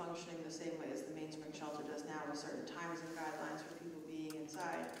be functioning the same way as the Mainspring shelter does now, with certain times and guidelines for people being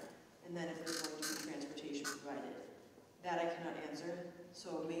inside, and then if there's going to be transportation provided? That I cannot answer.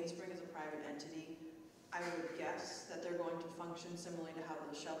 So Mainspring is a private entity. I would guess that they're going to function similarly to how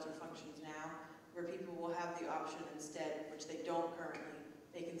the shelter functions now, where people will have the option instead, which they don't currently,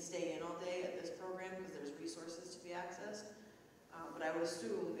 they can stay in all day at this program because there's resources to be accessed. But I would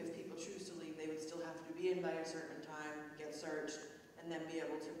assume if people choose to leave, they would still have to be in by a certain time, get searched, and then be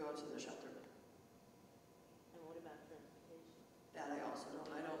able to go to the shelter. And what about transportation? That I also don't.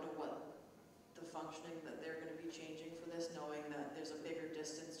 I don't know what the functioning that they're going to be changing for this, knowing that there's a bigger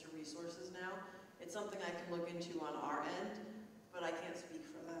distance to resources now. It's something I can look into on our end, but I can't speak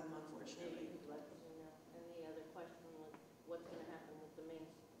for them, unfortunately. Maybe let us know. And the other question was, what's going to happen with the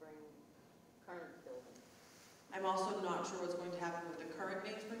Mainspring current building? I'm also not sure what's going to happen with the current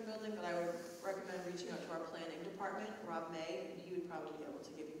Mainspring building, but I would recommend reaching out to our planning department, Rob May, and he would probably be able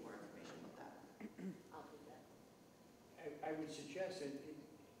to give you more information about that. I'll do that. I would suggest that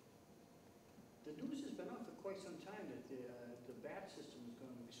the news has been out for quite some time that the BAT system is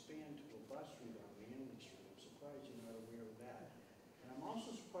going to expand to a bus route on Manley Street. I'm surprised you're not aware of that. And I'm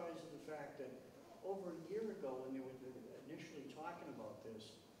also surprised at the fact that over a year ago, when they were initially talking about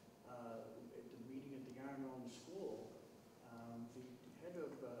this, at the meeting at the Yarn School, the head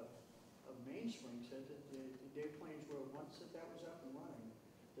of Mainspring said that their plans were, once that was up and running,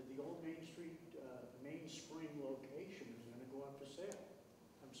 that the old Mainspring location is going to go up for sale.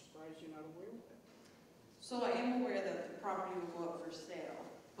 I'm surprised you're not aware of that. So I am aware that the property will go up for sale,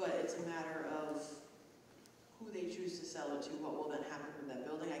 but it's a matter of who they choose to sell it to, what will then happen with that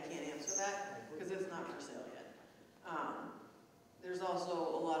building. I can't answer that because it's not for sale yet. There's also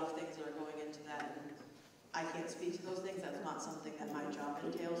a lot of things that are going into that, and I can't speak to those things. That's not something that my job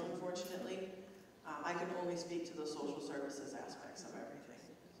entails, unfortunately. I can only speak to the social services aspects of everything.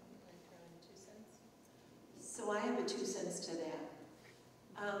 So I have a 2 cents to that.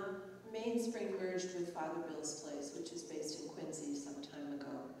 Mainspring merged with Father Bill's Place, which is based in Quincy some time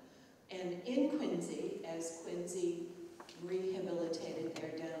ago. And in Quincy, as Quincy rehabilitated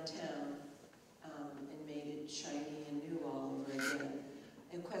their downtown and made it shiny and new all over again,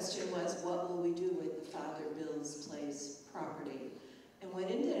 the question was, what will we do with the Father Bill's Place property? And what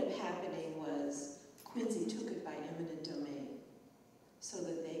ended up happening was Quincy took it by eminent domain so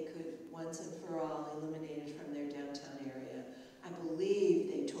that they could once and for all eliminate it from their downtown area. I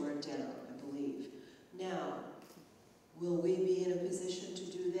believe they tore it down, I believe. Now, will we be in a position to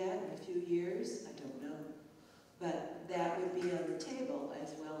do that in a few years? I don't know. But that would be on the table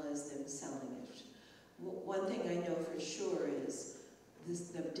as well as them selling it. One thing I know for sure is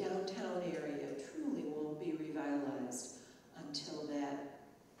the downtown area truly won't be revitalized until that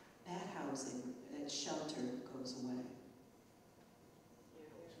housing, that shelter goes away.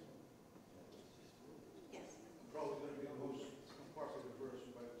 Yes. Probably going to be the most unpopular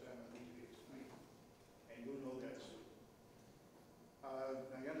version by the time I leave here tonight, and you'll know that soon.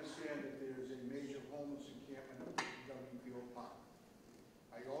 I understand that there is a major homeless encampment at WPO Park.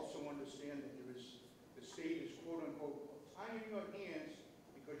 I also understand that the state is quote-unquote tying your hands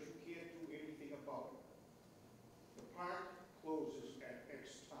because you can't do anything about it. The park closes at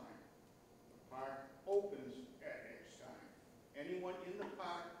X time. The park opens at X time. Anyone in the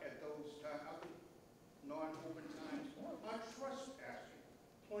park at those other non-open times are trespassing,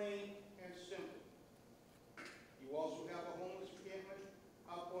 plain and simple. You also have a homeless encampment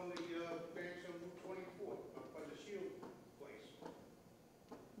up on the banks of Route 24, up by the Shield place.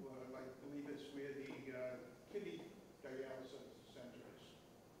 Well, I believe it's where the kidney dialysis center is.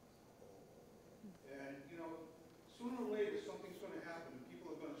 And, you know, sooner or later, something's going to happen, and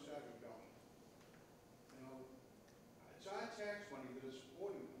people are going to start rebelling. You know, it's our tax money that is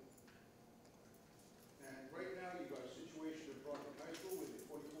supporting them. And right now, you've got a situation at Brockton High School with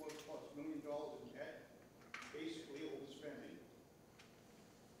 $44+ million in debt, basically overspending.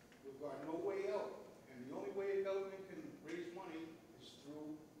 We've got no way out, and the only way a government can raise money is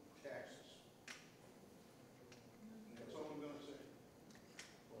through taxes. And that's all I'm going to say.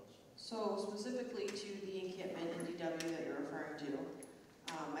 So specifically to the encampment in DW that you're referring to,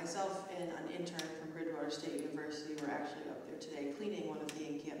 myself and an intern from Bridgewater State University were actually up there today cleaning one of the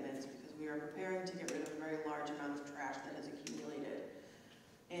encampments because we are preparing to get rid of a very large amount of trash that has accumulated.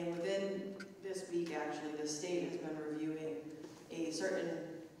 And within this week, actually, the state has been reviewing a certain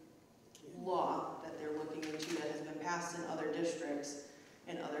law that they're looking into that has been passed in other districts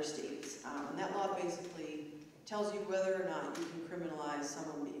and other states. And that law basically tells you whether or not you can criminalize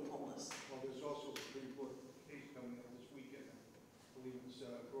someone being homeless. Well, there's also a Supreme Court case coming up this weekend. I believe it's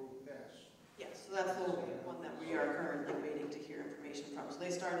Grove Pass. Yes, so that's the one that we are currently waiting to hear information from. So they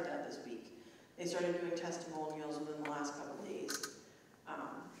started that this week. They started doing testimonials within the last couple of days.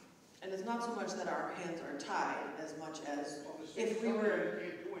 And it's not so much that our hands are tied as much as Well, the if city we were,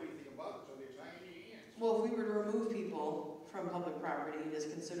 can't do anything about it, so they're tying your hands. well, if we were to remove people from public property, it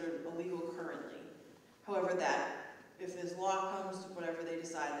is considered illegal currently. However, that, if this law comes to whatever they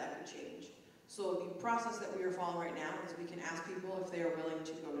decide, that could change. So the process that we are following right now is we can ask people if they are willing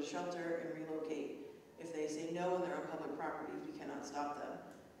to go to shelter and relocate. If they say no and they're on public property, we cannot stop them.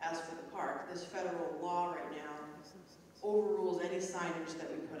 As for the park, this federal law right now overrules any signage that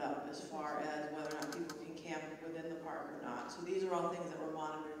we put up as far as whether or not people can camp within the park or not. So these are all things that we're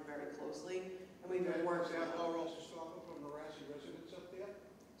monitoring very closely, and we've been working Is that on. law also stop them from harassing residents up there?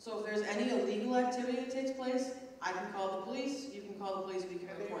 So if there's any illegal activity that takes place, I can call the police, you can call the police, we can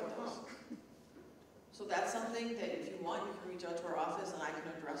And they report don't those. come. So that's something that if you want, you can reach out to our office and I can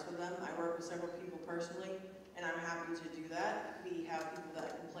address with them. I work with several people personally, and I'm happy to do that. We have people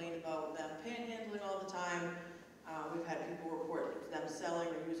that complain about them panhandling all the time. We've had people report them selling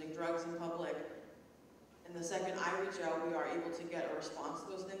or using drugs in public. And the second I reach out, we are able to get a response to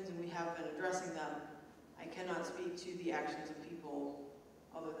those things, and we have been addressing them. I cannot speak to the actions of people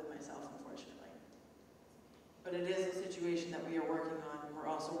other than myself, unfortunately. But it is a situation that we are working on. We're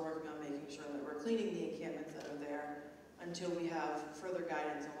also working on making sure that we're cleaning the encampments that are there until we have further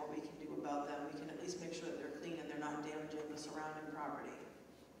guidance on what we can do about them. We can at least make sure that they're clean and they're not damaging the surrounding property.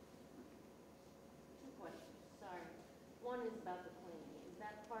 Two questions, sorry. One is about the cleaning. Is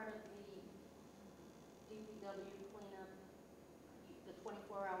that part of the DPW cleanup, the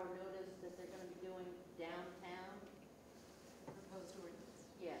 24-hour notice that they're going to be doing downtown? Proposed ordinance.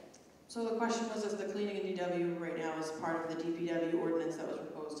 Yeah. So the question was, is the cleaning in DW right now is part of the DPW ordinance that was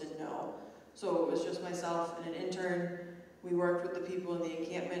proposed, and no. So it was just myself and an intern. We worked with the people in the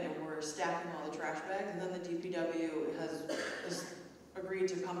encampment and we're stacking all the trash bags, and then the DPW has agreed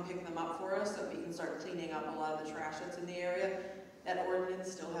to come pick them up for us so we can start cleaning up a lot of the trash that's in the area. That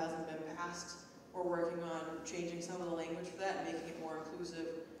ordinance still hasn't been passed. We're working on changing some of the language for that and making it more inclusive,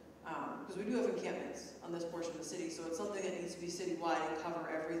 because we do have encampments on this portion of the city, so it's something that needs to be citywide and cover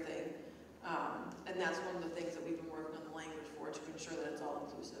everything. And that's one of the things that we've been working on the language for, to ensure that it's all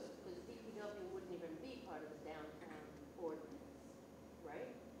inclusive. Because DPW wouldn't even be part of the downtown ordinance, right?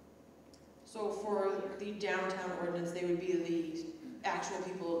 So for the downtown ordinance, they would be the actual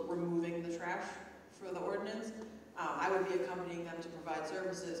people removing the trash for the ordinance. I would be accompanying them to provide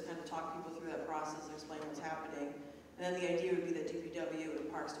services, kind of talk people through that process, explain what's happening. And then the idea would be that DPW and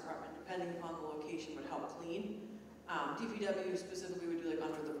Parks Department, depending upon the location, would help clean. DPW specifically would do like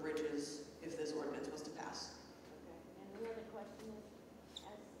under the bridges if this ordinance was to pass. Okay. And the other question is,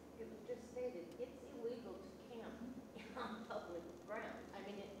 as it was just stated, it's illegal to camp on public ground. I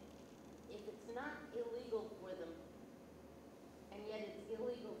mean, if it's not illegal for them, and yet it's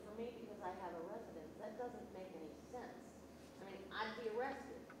illegal for me because I have a residence, that doesn't make any sense. I mean, I'd be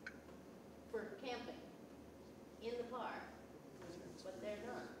arrested for camping in the park, but they're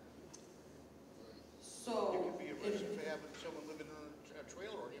not. So, You could be arrested for having someone living on a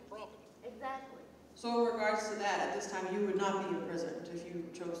trailer on your property. Exactly. So in regards to that, at this time, you would not be imprisoned if you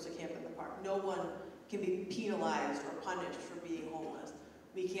chose to camp in the park. No one can be penalized or punished for being homeless.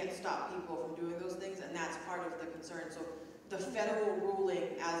 We can't stop people from doing those things, and that's part of the concern. So the federal ruling,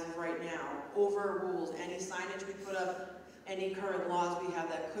 as of right now, overrules any signage we put up, any current laws we have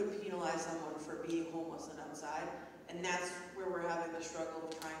that could penalize someone for being homeless and outside. And that's where we're having the struggle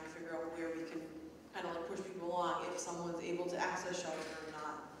of trying to figure out where we can kind of like push people along, if someone's able to access shelter or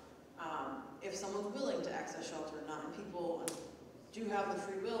not, if someone's willing to access shelter or not. And people do have the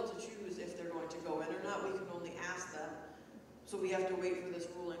free will to choose if they're going to go in or not. We can only ask them. So we have to wait for this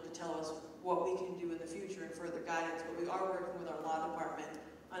ruling to tell us what we can do in the future and further guidance. But we are working with our law department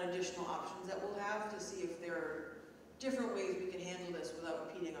on additional options that we'll have to see if there are different ways we can handle this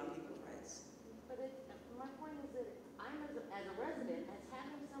without impeding on people's rights. But my point is that I'm, as a resident, as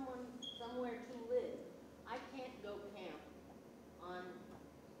having someone somewhere to live, I can't go camp on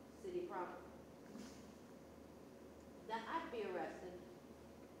city property. That I'd be arrested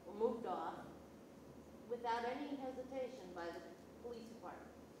or moved off without any hesitation by the police department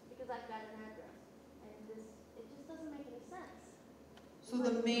because I've got an address. And it just doesn't make any sense. So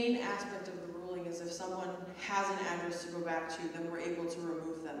the main aspect of the ruling is if someone has an address to go back to, then we're able to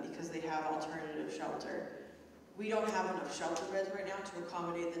remove them because they have alternative shelter. We don't have enough shelter beds right now to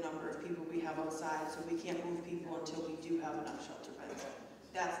accommodate the number of people we have outside, so we can't move people until we do have enough shelter beds.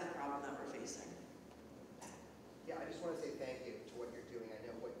 That's the problem that we're facing. Yeah, I just want to say thank you to what you're doing. I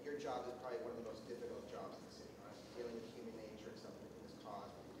know what your job is probably one of the most difficult jobs in the city, honestly, dealing with human nature and stuff in this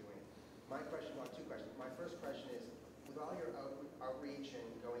cause, what you're doing. My question, well, two questions. My first question is, with all your outreach and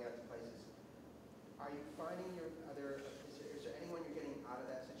going out to places, are you finding is there anyone you're getting out of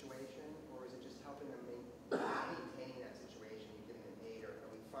that situation, or is it just helping them maintaining that situation, you're giving them aid, or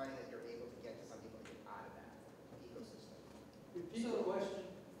are we finding that you're able to get to some people to get out of that ecosystem? Repeat the question.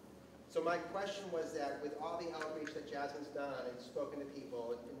 So my question was that with all the outreach that Jasmine's done and spoken to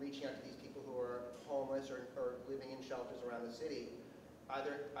people and reaching out to these people who are homeless or living in shelters around the city,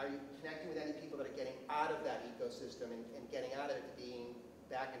 are you connecting with any people that are getting out of that ecosystem and getting out of it to being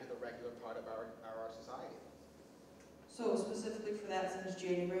back into the regular part of our society? So specifically for that, since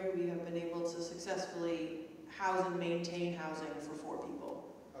January, we have been able to successfully house and maintain housing for 4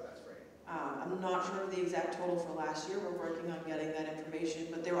 people. Oh, that's great. I'm not sure of the exact total for last year. We're working on getting that information,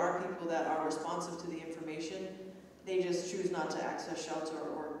 but there are people that are responsive to the information. They just choose not to access shelter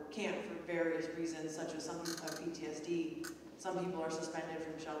or can't for various reasons, such as some people have PTSD, some people are suspended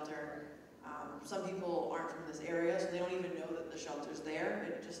from shelter, some people aren't from this area, so they don't even know that the shelter's there.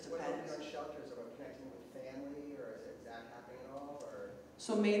 It just What depends. about shelters, about connecting with family, or is that happening at all, or?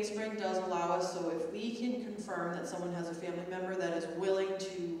 So Mainspring does allow us, so if we can confirm that someone has a family member that is willing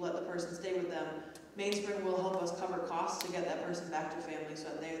to let the person stay with them, Mainspring will help us cover costs to get that person back to family so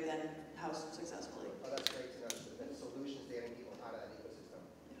that they are then housed successfully. Oh, that's great to know, that solutions to getting people out of that ecosystem.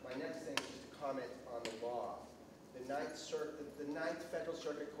 My next thing is just to comment on the law. The Ninth Federal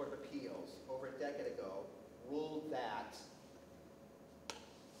Circuit Court of Appeals, over a decade ago, ruled that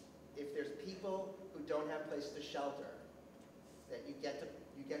if there's people who don't have places to shelter, that you get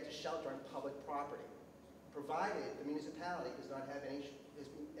to shelter on public property, provided the municipality does not have any,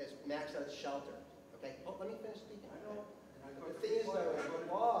 is maxed out shelter. Okay, let me finish speaking. The thing is, though,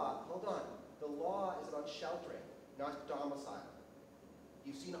 the law, hold on, the law is about sheltering, not domicile.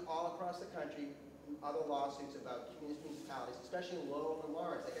 You've seen all across the country other lawsuits about municipalities, especially in Lowell and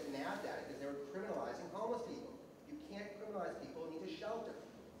Lawrence. They got nabbed at it because they were criminalizing homeless people. You can't criminalize people who need a shelter.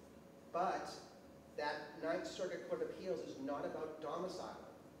 But that Ninth Circuit Court of Appeals is not about domicile.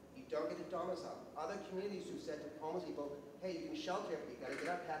 You don't get to domicile. Other communities who've said to homeless people, hey, you can shelter, but you've got to get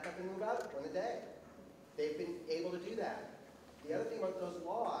up, pack up, and move out during the day. They've been able to do that. The other thing about those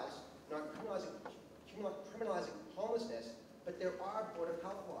laws, not criminalizing homelessness, but there are Board of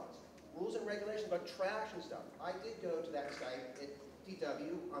Health laws, rules and regulations about trash and stuff. I did go to that site at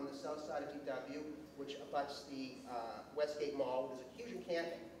DW, on the south side of DW, which abuts the Westgate Mall. There's a huge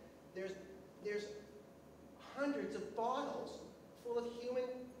encampment. There's hundreds of bottles full of human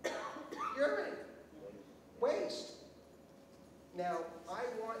urine waste. Now, I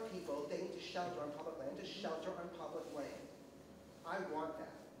want people, they need to shelter on public land, to shelter on public land. I want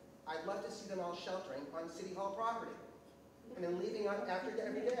that. I'd love to see them all sheltering on City Hall property and then leaving after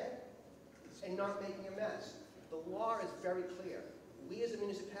every day and not making a mess. The law is very clear. We as a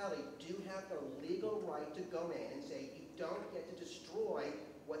municipality do have the legal right to go in and say, you don't get to destroy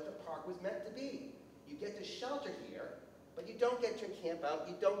what the park was meant to be. You get to shelter here, but you don't get to camp out,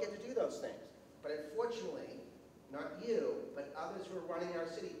 you don't get to do those things. But unfortunately, not you, but others who are running our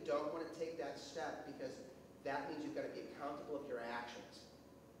city don't want to take that step because that means you've got to be accountable of your actions.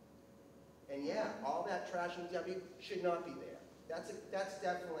 And yeah, all that trash in DW should not be there. That's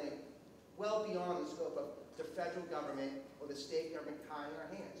definitely well beyond the scope of the federal government or the state government tying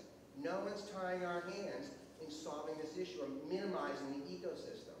our hands. No one's tying our hands in solving this issue or minimizing the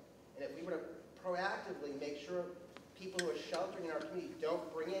ecosystem. And if we were to proactively make sure people who are sheltering in our community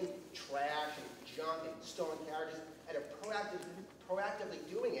don't bring in trash and junk and stolen carriages, and are proactively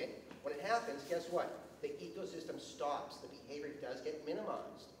doing it, when it happens, guess what? The ecosystem stops. The behavior does get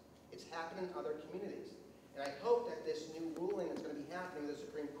minimized. It's happened in other communities. And I hope that this new ruling that's going to be happening with the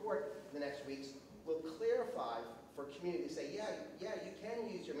Supreme Court in the next weeks will clarify for communities, say, yeah, you can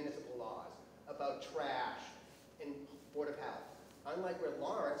use your municipal laws about trash and Board of Health. Unlike where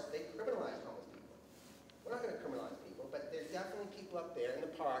Lawrence, they criminalize homeless people. We're not going to criminalize people, but there's definitely people up there in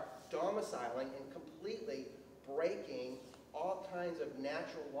the park domiciling and completely breaking all kinds of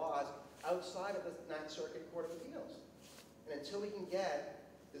natural laws outside of the Ninth Circuit Court of Appeals. And until we can get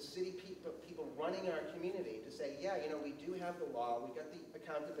the city people running our community to say, yeah, we do have the law, we got the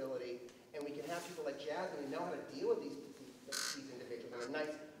accountability, and we can have people like Jasmine who know how to deal with these individuals in a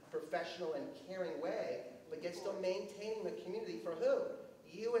nice, professional, and caring way, but yet still maintaining the community for who?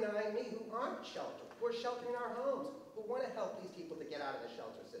 You and I and me, who aren't sheltered, who are sheltering our homes, who want to help these people to get out of the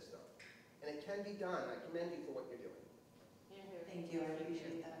shelter system. And it can be done. I commend you for what you're doing. Thank you, I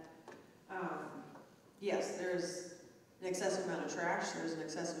appreciate that. Yes, there's an excessive amount of trash, there's an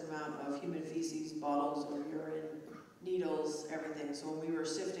excessive amount of human feces, bottles or urine, needles, everything. So when we were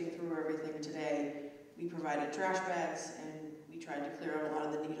sifting through everything today, we provided trash bags and we tried tried to clear out a lot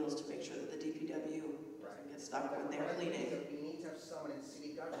of the needles to make sure that the DPW doesn't get stuck when they're cleaning. We need to have someone in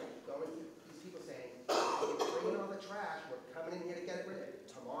city government going to these people saying, "You're bringing all the trash, we're coming in here to get rid of it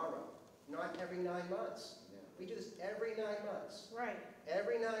tomorrow, not every 9 months." We do this every 9 months. Right.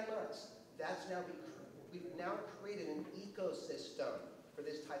 Every 9 months. That's now, we've now created an ecosystem for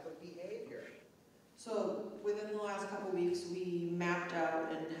this type of behavior. So within the last couple weeks, we mapped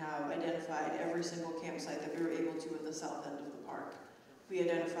out and have identified every single campsite that we were able to in the south end of the park. We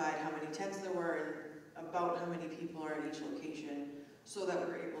identified how many tents there were and about how many people are at each location so that we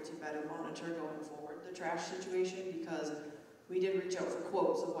were able to better monitor going forward the trash situation, because we did reach out for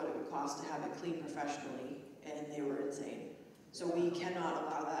quotes of what it would cost to have it cleaned professionally, and they were insane. So we cannot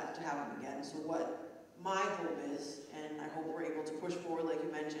allow that to happen again. So what my hope is, and I hope we're able to push forward like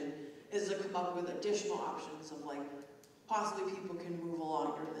you mentioned, is to come up with additional options of like, possibly people can move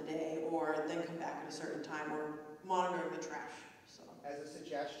along during the day or then come back at a certain time, or monitoring the trash, so. As a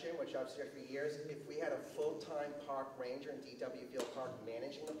suggestion, which I've said for years, if we had a full-time park ranger in DW Field Park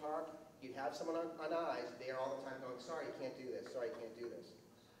managing the park, you'd have someone on eyes there all the time going, "Sorry, you can't do this, sorry, you can't do this."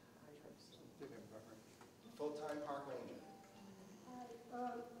 Full-time park ranger.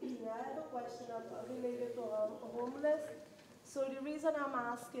 I have a question related to homeless. So the reason I'm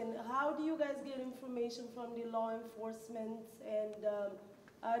asking, how do you guys get information from the law enforcement and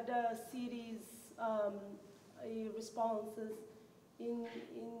other cities' responses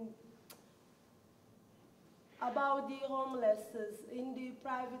in about the homeless in the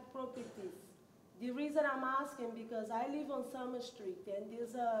private properties? The reason I'm asking, because I live on Summer Street and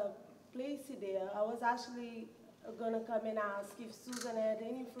there's a place there. I was actually gonna come and ask if Susan had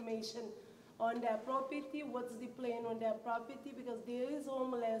any information on their property, what's the plan on their property, because there is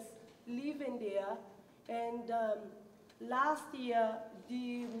homeless living there. And last year,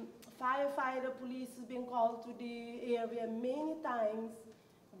 the firefighter police has been called to the area many times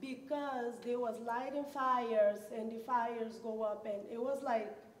because there was lighting fires and the fires go up, and it was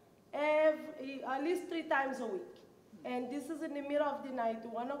like at least 3 times a week. And this is in the middle of the night,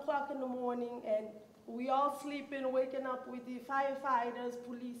 1 o'clock in the morning, and we all sleeping, waking up with the firefighters,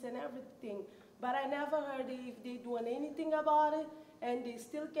 police, and everything. But I never heard if they doing anything about it, and they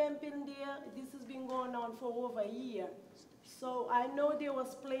still camping there. This has been going on for over a year. So I know they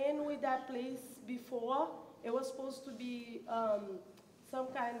was playing with that place before. It was supposed to be some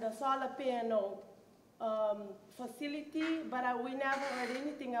kind of solar panel facility, but we never heard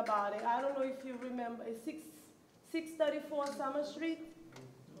anything about it. I don't know if you remember, it's 634 Summer Street.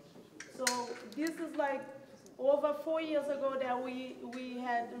 So this is like over 4 years ago that we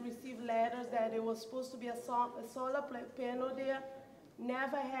had received letters that it was supposed to be a solar panel there.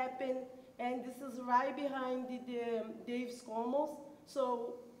 Never happened. And this is right behind the Dave's Commons.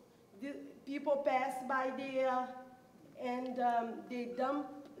 So the people pass by there and they dump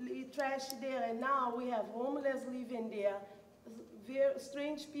trash there, and now we have homeless living there. Very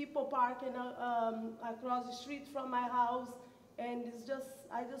strange people parking across the street from my house, and it's just,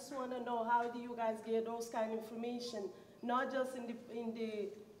 I just want to know, how do you guys get those kind of information? Not just in the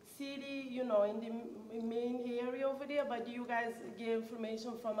city, you know, in the main area over there, but do you guys get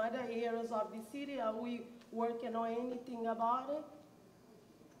information from other areas of the city? Are we working on anything about it?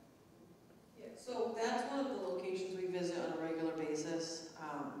 Yeah, so that's one of the locations we visit on a regular basis.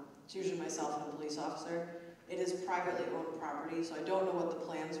 It's usually myself and a police officer. It is privately owned property, so I don't know what the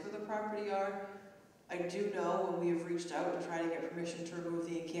plans for the property are. I do know when we have reached out to try to get permission to remove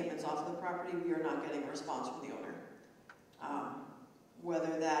the encampments off of the property, we are not getting a response from the owner.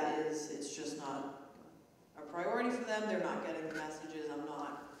 Whether that is, it's just not a priority for them, they're not getting the messages, I'm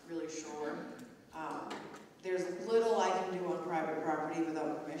not really sure. There's little I can do on private property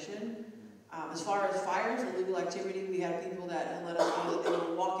without permission. As far as fires, illegal activity, we had people that had let us know that they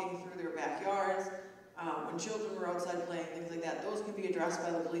were walking through their backyards, when children were outside playing, things like that. Those can be addressed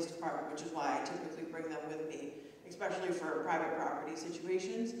by the police department, which is why I typically bring them with me, especially for private property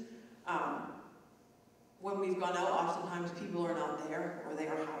situations. When we've gone out, oftentimes people are not there, or they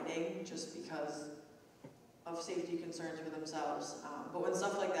are hiding just because of safety concerns for themselves. But when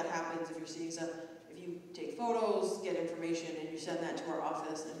stuff like that happens, if you're seeing stuff, if you take photos, get information, and you send that to our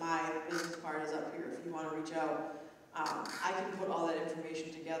office, and my business card is up here if you want to reach out, I can put all that information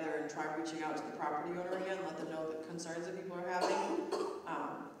together and try reaching out to the property owner again, let them know the concerns that people are having.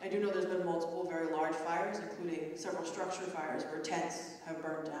 I do know there's been multiple very large fires, including several structure fires where tents have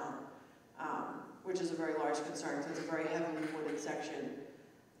burned down, which is a very large concern because it's a very heavily wooded section.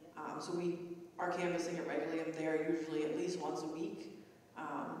 So we are canvassing it regularly. I'm there usually at least once a week.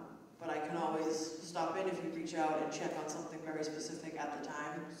 But I can always stop in if you reach out and check on something very specific at the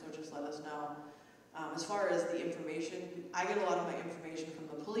time, so just let us know. As far as the information, I get a lot of my information from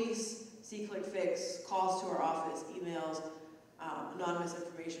the police, See-Click-Fix, calls to our office, emails, anonymous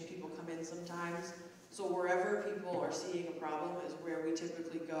information. People come in sometimes. So wherever people are seeing a problem is where we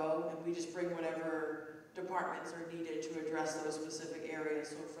typically go, and we just bring whatever departments are needed to address those specific areas.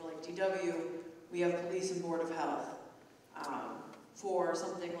 So for like DW, we have police and Board of Health. For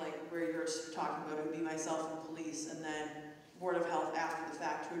something like where you're talking about, it would be myself and police, and then Board of Health after the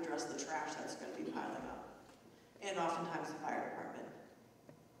fact to address the trash that's going to be piling up. And oftentimes the fire department.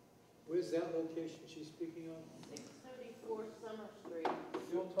 Where's that location she's speaking of? 634 Summer Street.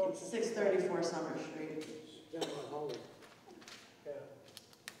 You'll talk It's 634 Summer Street. down on Holly. Yeah.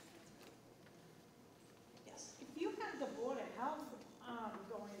 Yes. If you have the Board of Health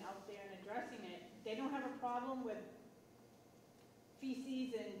going out there and addressing it, they don't have a problem with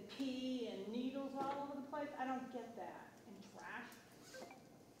feces and pee and needles all over the place? I don't get that. And trash?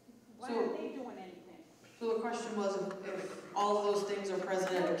 Why aren't they doing anything? So the question was if all of those things are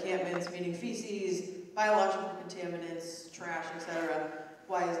present at encampments, meaning feces, biological contaminants, trash, etc.,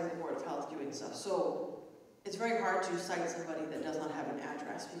 why isn't the Board of Health doing stuff? So it's very hard to cite somebody that does not have an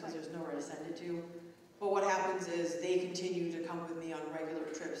address because there's nowhere to send it to. But what happens is they continue to come with me on regular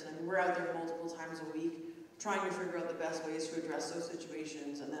trips, and we're out there multiple times a week trying to figure out the best ways to address those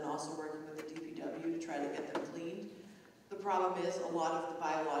situations, and then also working with the DPW to try to get them cleaned. The problem is a lot of the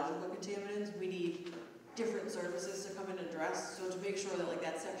biological contaminants, we need different services to come in and address. So to make sure that like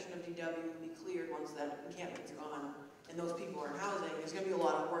that section of DW will be cleared once that encampment's gone and those people are in housing, there's going to be a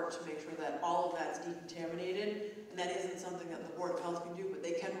lot of work to make sure that all of that's decontaminated. And that isn't something that the Board of Health can do, but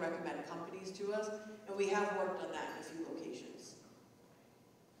they can recommend companies to us, and we have worked on that in a few locations.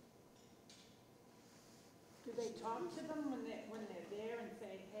 Do they talk to them when they're there and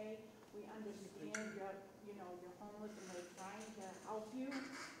say, hey, we understand you're homeless and we're trying to help you?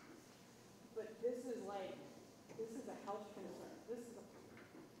 But this is a health concern.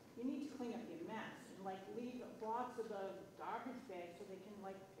 You need to clean up your mess and leave a box of the garbage bag so they can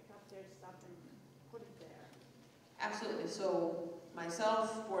pick up their stuff and put it there. Absolutely. So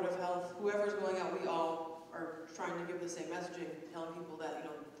myself, Board of Health, whoever's going out, we all are trying to give the same messaging, telling people that,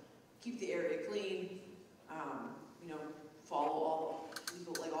 keep the area clean, follow all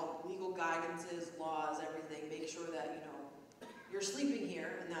legal guidances, laws, everything. Make sure that, you're sleeping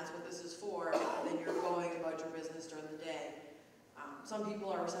here, and that's what this is for, and then you're going about your business during the day. Some people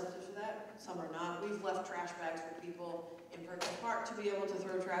are receptive to that, some are not. We've left trash bags for people in Perkins Park to be able to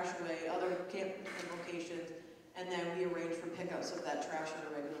throw trash away, other camping locations, and then we arrange for pickups of that trash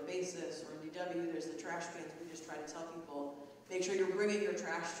on a regular basis. Or in DW, there's the trash cans. We just try to tell people, make sure you're bringing your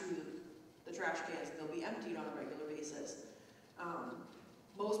trash to the trash cans, and they'll be emptied on a regular basis.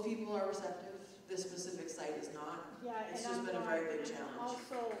 Most people are receptive. This specific site is not. Yeah, it's and just been a very big challenge.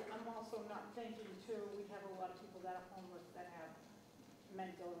 I'm also not thinking too, we have a lot of people that are homeless that have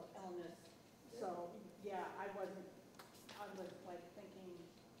mental illness. So, yeah, I was thinking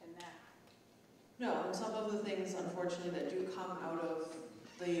in that. No, and some of the things, unfortunately, that do come out of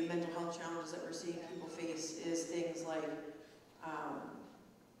the mental health challenges that we're seeing people face is things like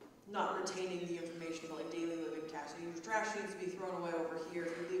not retaining the information about daily living tasks. So your trash needs to be thrown away over here.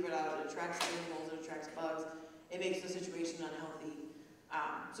 If you leave it out, it attracts animals, it attracts bugs. It makes the situation unhealthy.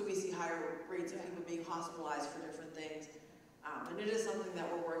 So we see higher rates of people being hospitalized for different things. And it is something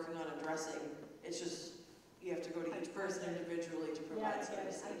that we're working on addressing. It's just, you have to go to each person individually to provide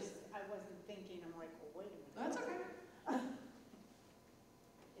services. I wasn't thinking, I'm like, well, wait a minute. That's okay.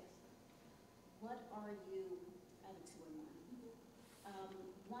 Yes. What are you, I have two in mind.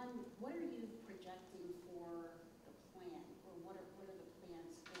 One, what are you projecting for the plan, or what are the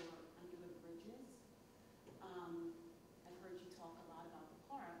plans for under the bridges? I've heard you talk a lot about the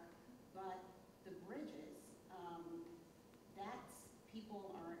park, but the bridges, that's,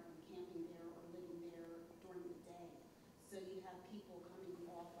 people aren't camping there or living there during the day. So you have people coming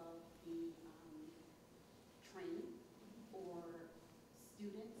off of the train, or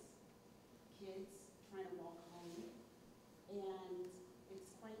students, kids trying to walk home, and it's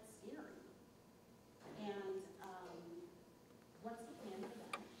quite scary. And what's the plan for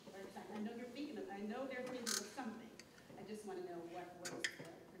that? I know you're thinking of, I know they're thinking of something. I just want to know what is the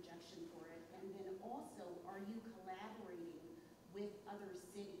projection for it. And then also, are you collaborating with other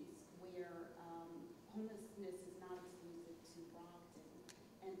cities where homelessness is not exclusive to Brockton,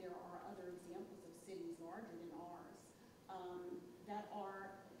 and there are other examples of cities larger than ours that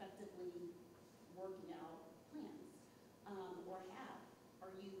are effectively working out plans or have?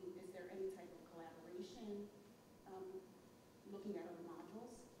 Is there any type of collaboration looking at other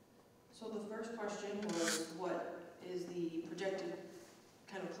modules? So the first question was, what is the projected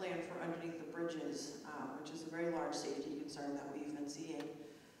kind of plan for underneath the bridges, which is a very large safety concern that we've been seeing.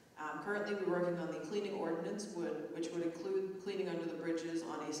 Currently, we're working on the cleaning ordinance, which would include cleaning under the bridges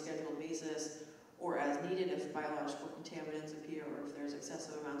on a scheduled basis or as needed if biological contaminants appear or if there's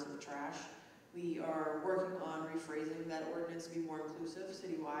excessive amounts of trash. We are working on rephrasing that ordinance to be more inclusive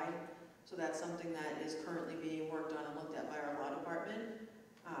citywide. So that's something that is currently being worked on and looked at by our law department.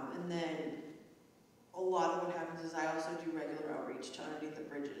 And then a lot of what happens is I also do regular outreach to underneath the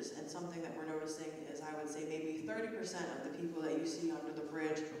bridges. And something that we're noticing is I would say maybe 30% of the people that you see under the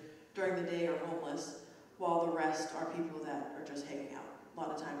bridge during the day are homeless, while the rest are people that are just hanging out. A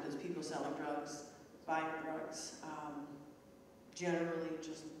lot of times it's people selling drugs, buying drugs, generally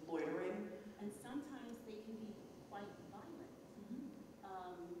just loitering. And sometimes they can be quite violent.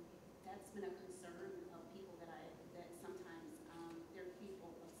 That's been a concern of people that sometimes they're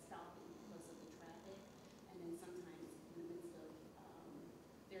fearful of stopping because of the traffic. And then sometimes in the midst of,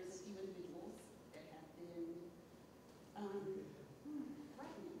 there's a few individuals that have been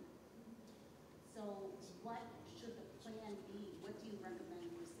threatening. So what should the plan be? What do you recommend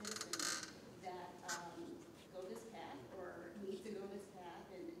for citizens that go this path or need to go this path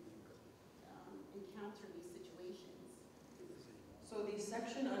and encounter these situations? So the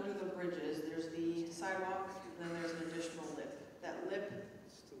section under the bridges, there's the sidewalk, and then there's an additional lip. That lip,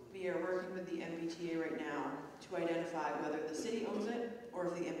 we are working with the MBTA right now to identify whether the city owns it or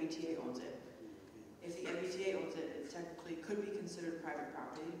if the MBTA owns it. If the MBTA owns it, it technically could be considered private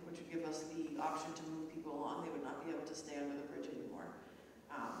property, which would give us the option to move people along. They would not be able to stay under the bridge anymore.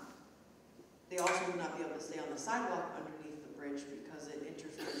 They also would not be able to stay on the sidewalk underneath the bridge because it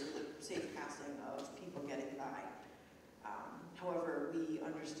interferes with the safe passing of people getting by. However, we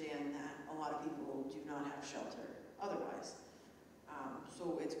understand that a lot of people do not have shelter otherwise.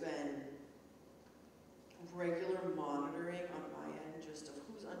 So it's been regular monitoring on my end just of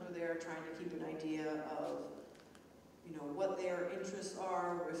who's under there, trying to keep an idea of, you know, what their interests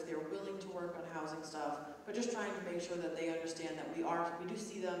are, if they're willing to work on housing stuff, but just trying to make sure that they understand that we do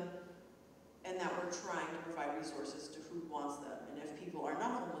see them and that we're trying to provide resources to who wants them. And if people are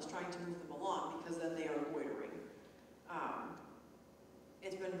not homeless, trying to move them along because then they are loitering.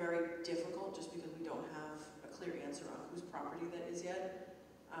 It's been very difficult just because we don't have a clear answer on whose property that is yet.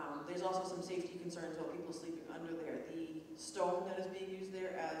 There's also some safety concerns about people sleeping under there. The stone that is being used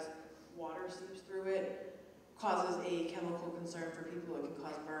there as water seeps through it causes a chemical concern for people. It can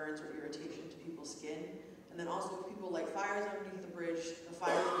cause burns or irritation to people's skin. And then also if people light fires underneath the bridge, the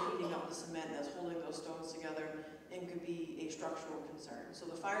fires are heating up the cement that's holding those stones together and could be a structural concern. So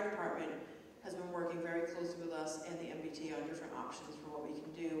the fire department has been working very closely with us and the MBTA on different options for what we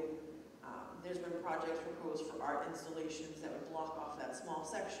can do. There's been projects proposed for art installations that would block off that small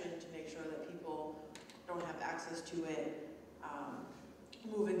section to make sure that people don't have access to it,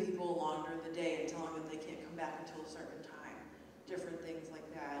 moving people along during the day and telling them they can't come back until a certain time, different things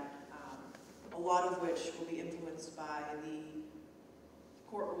like that. A lot of which will be influenced by the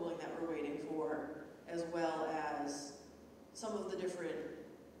court ruling that we're waiting for, as well as some of the different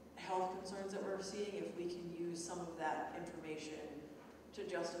health concerns that we're seeing, if we can use some of that information to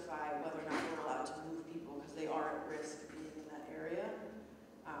justify whether or not we're allowed to move people because they are at risk being in that area.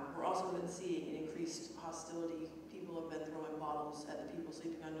 We're also been seeing an increased hostility. People have been throwing bottles at the people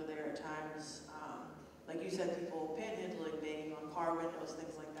sleeping under there at times. Like you said, people panhandling, banging on car windows,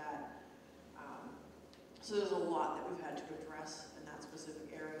 things like that. So there's a lot that we've had to address in that specific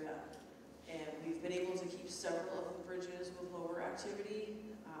area. And we've been able to keep several of the bridges with lower activity.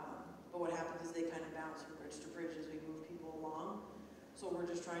 But what happens is they kind of bounce from bridge to bridge as we move people along. So we're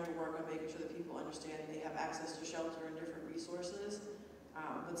just trying to work on making sure that people understand they have access to shelter and different resources.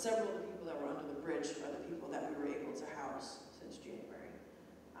 But several of the people that were under the bridge are the people that we were able to house since January.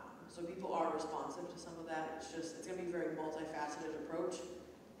 So people are responsive to some of that. It's going to be a very multifaceted approach.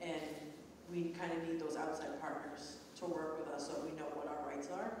 And we kind of need those outside partners to work with us so we know what our rights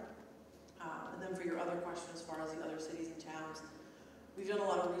are. And then for your other question, as far as the other cities and towns, we've done a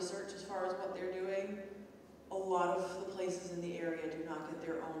lot of research as far as what they're doing. A lot of the places in the area do not get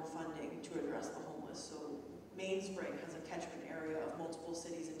their own funding to address the homeless. So Mainspring has a catchment area of multiple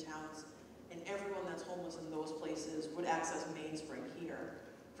cities and towns, and everyone that's homeless in those places would access Mainspring here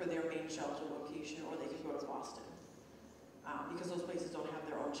for their main shelter location, or they could go to Boston because those places don't have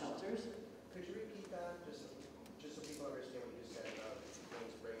their own shelters. Could you repeat that, just so people understand what you said about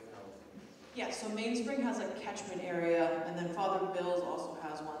Mainspring? Yeah, so Mainspring has a catchment area, and then Father Bill's also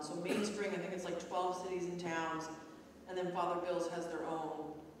has one. So Mainspring, I think it's like 12 cities and towns, and then Father Bill's has their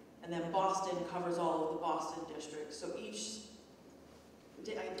own, and then Boston covers all of the Boston districts. So each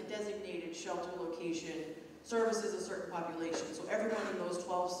designated shelter location services a certain population. So everyone in those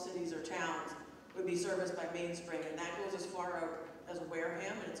 12 cities or towns would be serviced by Mainspring, and that goes as far out as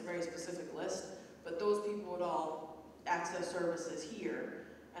Wareham, and it's a very specific list. But those people would all access services here,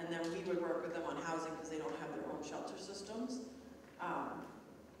 and then we would work with them on housing because they don't have their own shelter systems,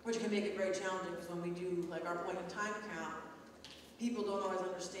 which can make it very challenging because when we do like our point in time count, people don't always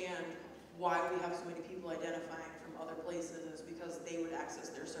understand why we have so many people identifying from other places, and it's because they would access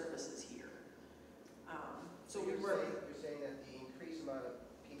their services here. So we work. You're saying that the increased amount of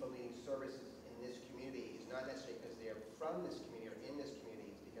people needing services in this community is not necessarily because they are from this community or in this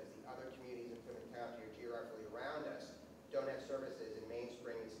community, it's because the other communities in Plymouth County or geographically around us don't have services, and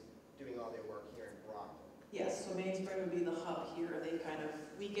Mainspring is doing all their work here in Brockton. Yes, so Mainspring would be the hub here.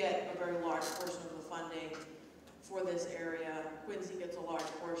 We get a very large portion of the funding for this area. Quincy gets a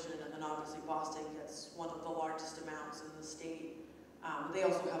large portion, and then obviously Boston gets one of the largest amounts in the state. They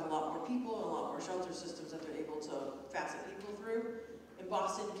also have a lot more people and a lot more shelter systems that they're able to facet people through. And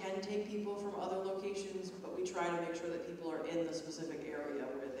Boston can take people from other locations, but we try to make sure that people are in the specific area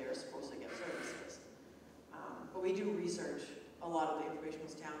where they're supposed to get services. But we do research a lot of the information in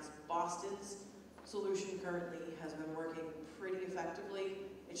those towns. Boston's solution currently has been working pretty effectively.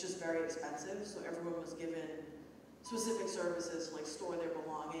 It's just very expensive, so everyone was given specific services to like store their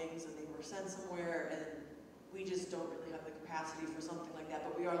belongings, and they were sent somewhere, and we just don't really have the capacity for something like that.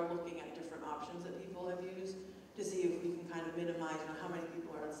 But we are looking at different options that people have used to see if we can kind of minimize how many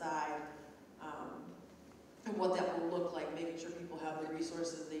people are inside, and what that will look like, making sure people have the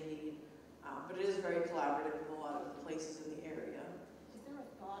resources they need. But it is very collaborative with a lot of the places in the area. Is there a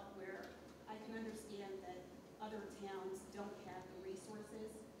thought where I can understand that other towns don't have the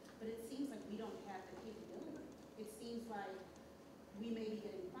resources, but it seems like we don't have the capability? It seems like we may be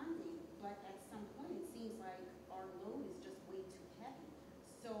getting funding, but at some point it seems like our load is just way too heavy.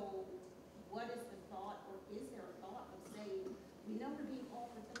 So what is the thought, or is there a thought of saying, we know we're being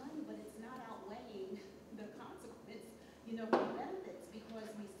offered the money, but it's not outweighing the consequence, the benefits, because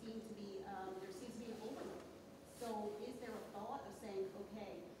we seem to be, there seems to be an overload. So is there a thought of saying,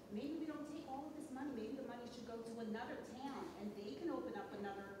 okay, maybe we don't take all of this money, maybe the money should go to another town, and they can open up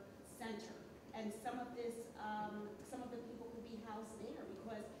another center, and some of the people could be housed there,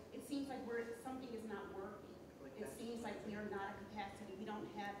 because it seems like something is not working. It seems like we are not at capacity. We don't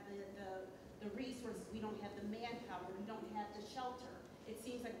have the resources. We don't have the manpower. We don't have the shelter. It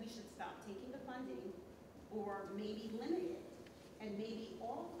seems like we should stop taking the funding, or maybe limit it, and maybe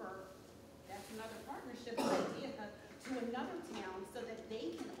offer, that's another partnership idea, to another town so that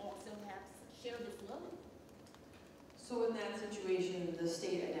they can also share this load. So in that situation, the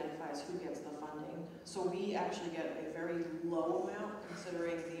state identifies who gets the funding. So we actually get a very low amount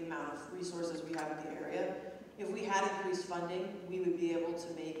considering the amount of resources we have in the area. If we had increased funding, we would be able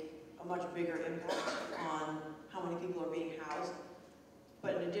to make a much bigger impact on how many people are being housed.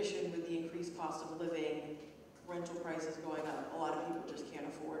 But in addition, with the increased cost of living, rental prices going up, a lot of people just can't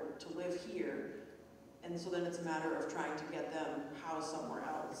afford to live here. And so then it's a matter of trying to get them housed somewhere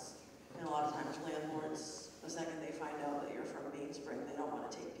else. And a lot of times landlords, the second they find out that you're from Mainspring, they don't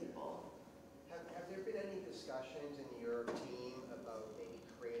want to take people. Have there been any discussions in your team about maybe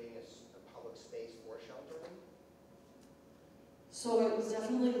creating a public space for sheltering? So it was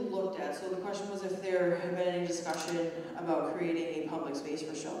definitely looked at. So the question was if there had been any discussion about creating a public space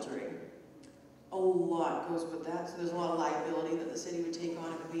for sheltering. A lot goes with that. So there's a lot of liability that the city would take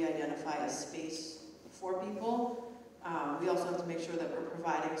on if we identify a space for people. We also have to make sure that we're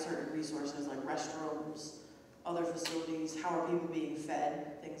providing certain resources like restrooms, other facilities, how are people being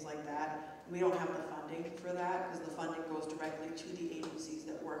fed, things like that. We don't have the funding for that because the funding goes directly to the agencies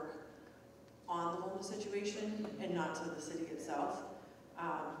that work on the homeless situation and not to the city itself.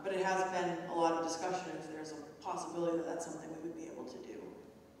 But it has been a lot of discussion if there's a possibility that that's something we would be able to do.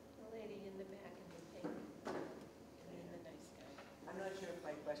 The lady in the back in the pink, and the nice guy. I'm not sure if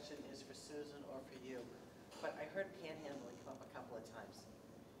my question is for Susan or for you, but I heard panhandling come up a couple of times.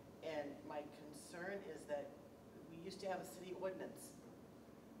 And my concern is that we used to have a city ordinance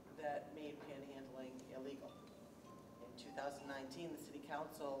that made panhandling illegal. In 2019, the city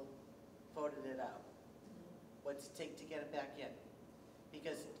council voted it out. What's it take to get it back in?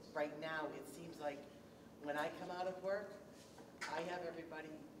 Because right now, it seems like when I come out of work, I have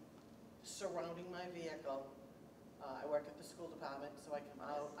everybody surrounding my vehicle. I work at the school department, so I come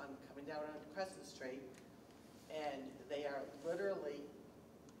out, I'm coming down on Crescent Street, and they are literally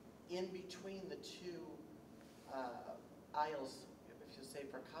in between the two aisles, if you say,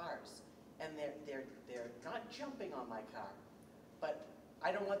 for cars. And they're not jumping on my car, but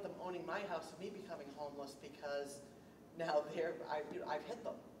I don't want them owning my house and me becoming homeless because now I've hit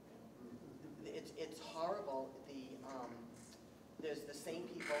them. it's horrible. There's the same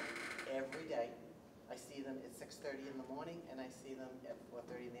people every day. I see them at 6:30 in the morning, and I see them at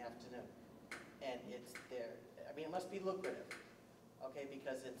 4:30 in the afternoon. And it's there. I mean, it must be lucrative, okay,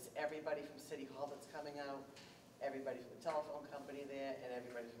 because it's everybody from City Hall that's coming out, everybody from the telephone company there, and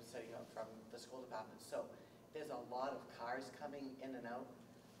everybody from City Hall, from the school department. So there's a lot of cars coming in and out.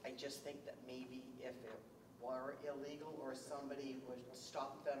 I just think that maybe if it were illegal, or somebody would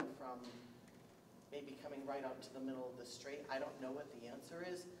stop them from maybe coming right out to the middle of the street. I don't know what the answer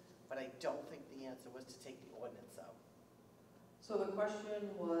is, but I don't think the answer was to take the ordinance out. So the question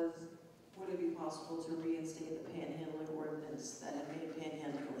was, would it be possible to reinstate the panhandling ordinance that had made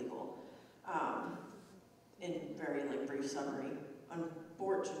panhandling illegal? In very brief summary,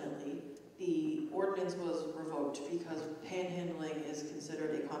 unfortunately, the ordinance was revoked because panhandling is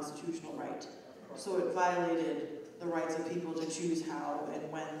considered a constitutional right. So it violated the rights of people to choose how and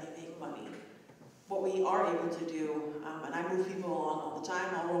when they make money. What we are able to do, and I move people along all the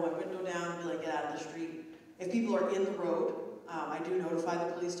time, I'll roll my window down and be like, get out of the street. If people are in the road, I do notify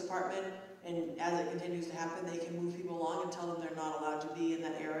the police department, and as it continues to happen, they can move people along and tell them they're not allowed to be in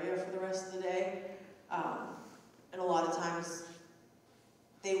that area for the rest of the day. And a lot of times,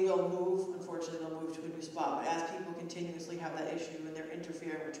 they will move. Unfortunately, they'll move to a new spot. But as people continuously have that issue and they're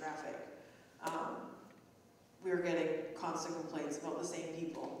interfering with traffic, we're getting constant complaints about the same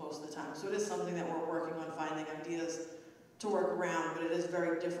people most of the time. So it is something that we're working on, finding ideas to work around, but it is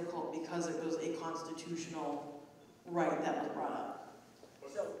very difficult because it was a constitutional right that was brought up.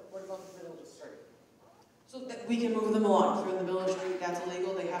 So what about the middle of the street? So that we can move them along. If they're in the middle of the street, that's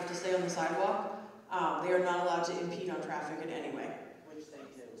illegal. They have to stay on the sidewalk. They are not allowed to impede on traffic in any way. Which they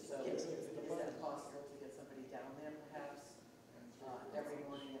do. So Yes. is that possible to get somebody down there perhaps every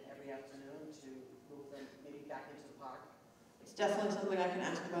morning and every afternoon to move them maybe back into the park? It's definitely something I can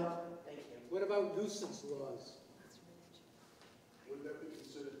ask about. Thank you. What about nuisance laws? Wouldn't that be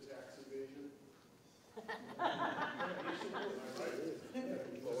considered tax evasion? It's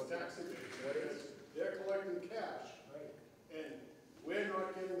tax evasion. They're collecting cash, and we're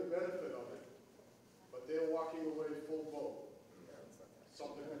not getting the benefit of it, but they're walking away full boat.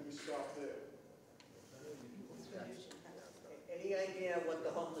 Something can be stopped there. Any idea what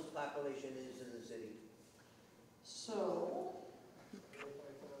the homeless population is in the city? So,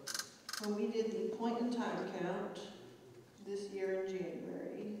 when we did the point-in-time count this year in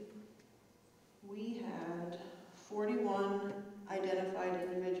January, we had 41 identified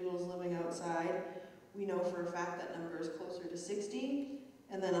individuals living outside. We know for a fact that number is closer to 60,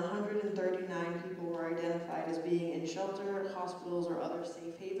 and then 139 people were identified as being in shelter, hospitals, or other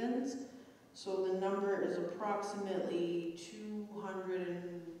safe havens. So the number is approximately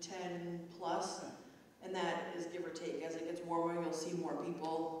 210 plus, and that is give or take. As it gets warmer, you'll see more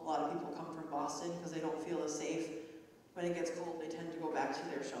people. A lot of people come from Boston because they don't feel as safe. When it gets cold, they tend to go back to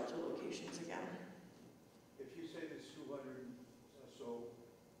their shelter locations again. If you say there's 200 or so,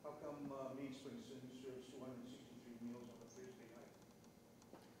 how come Main Spring serves 263 meals on a Thursday night?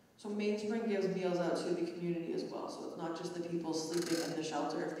 So Mainspring gives meals out to the community as well. So it's not just the people sleeping in the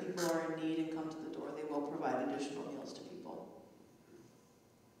shelter. If people are in need and come to the door, they will provide additional meals to people.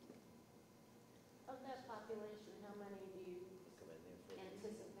 Of that population, how many do you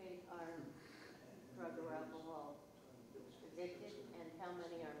anticipate are drug or alcohol addicted, and how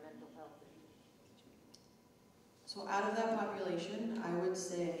many are mental health issues? So out of that population, I would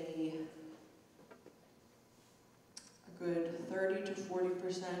say a good 30 to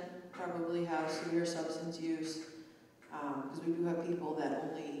 40% probably have severe substance use, because we do have people that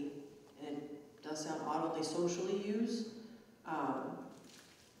only, and it does sound odd, only socially use.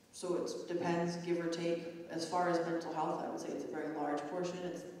 So it depends, give or take. As far as mental health, I would say it's a very large portion.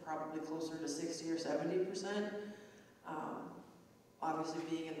 It's probably closer to 60 or 70%. Obviously,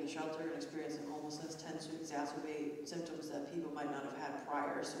 being in the shelter and experiencing homelessness tends to exacerbate symptoms that people might not have had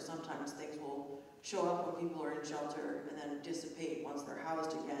prior. So sometimes things will show up when people are in shelter and then dissipate once they're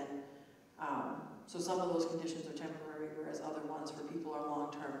housed again. So some of those conditions are temporary, whereas other ones for people are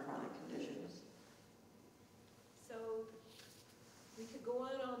long-term chronic conditions. So we could go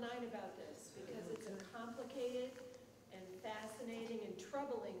on all night about this because it's a complicated and fascinating and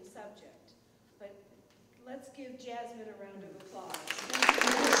troubling subject. But let's give Jasmine a round of applause.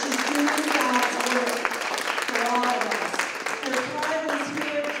 She's doing God's work for all of us. Her card is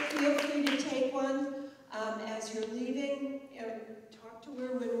here. Feel free to take one as you're leaving. Talk to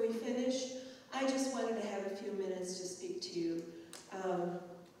her when we finish. I just wanted to have a few minutes to speak to you.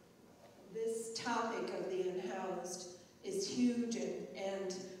 This topic of the unhoused is huge,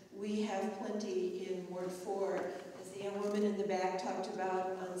 and we have plenty in Ward 4. As the young woman in the back talked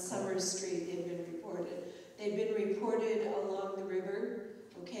about on Summers Street, They've been reported along the river,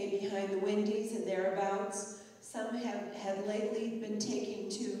 okay, behind the Wendy's and thereabouts. Some have lately been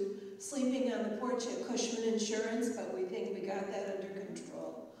taking to sleeping on the porch at Cushman Insurance, but we think we got that under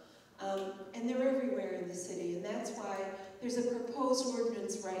control. And they're everywhere in the city, and that's why there's a proposed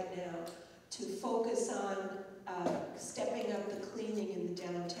ordinance right now to focus on stepping up the cleaning in the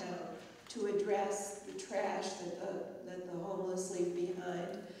downtown to address the trash that the homeless leave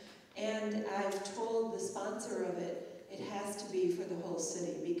behind. And I've told the sponsor of it, it has to be for the whole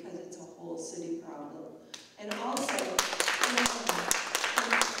city because it's a whole city problem. And also,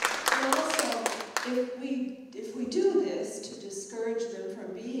 if we do this to discourage them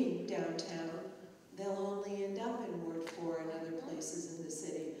from being downtown, they'll only end up in Ward 4 and other places in the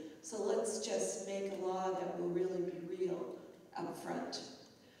city. So let's just make a law that will really be real up front.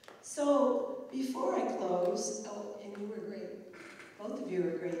 So before I close, oh, and you were great. Both of you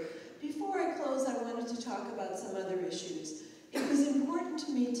were great. Before I close, I wanted to talk about some other issues. It was important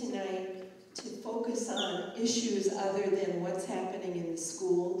to me tonight to focus on issues other than what's happening in the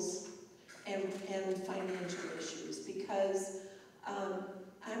schools and financial issues, because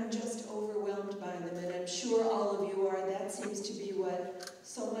I'm just overwhelmed by them, and I'm sure all of you are. That seems to be what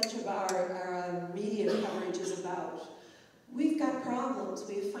so much of our media coverage is about. We've got problems.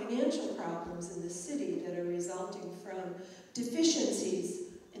 We have financial problems in the city that are resulting from deficiencies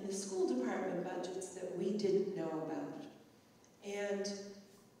in the school department budgets that we didn't know about. And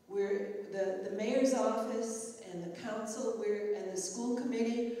the mayor's office and the council and the school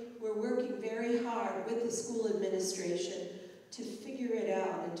committee, we're working very hard with the school administration to figure it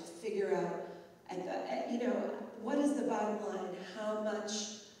out and to figure out, what is the bottom line? How much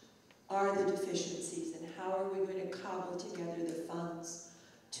are the deficiencies, and how are we going to cobble together the funds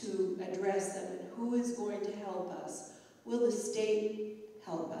to address them, and who is going to help us? Will the state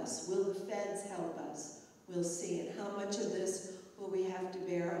help us? Will the feds help us? We'll see. And how much of this will we have to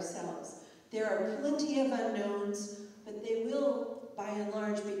bear ourselves? There are plenty of unknowns, but they will, by and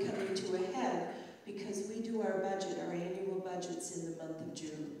large, be coming to a head because we do our budget, our annual budgets in the month of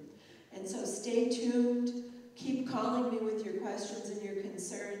June. And so stay tuned. Keep calling me with your questions and your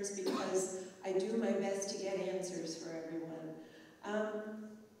concerns because I do my best to get answers for everyone.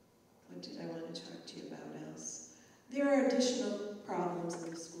 What did I want to talk to you about else? There are additional problems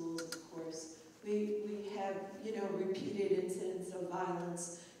in the schools, of course. We have, repeated incidents of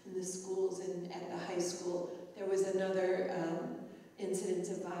violence in the schools and at the high school. There was another incident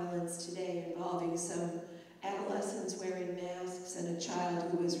of violence today involving some adolescents wearing masks and a child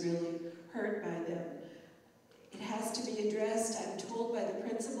who was really hurt by them. It has to be addressed. I'm told by the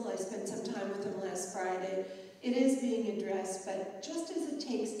principal, I spent some time with him last Friday, it is being addressed, but just as it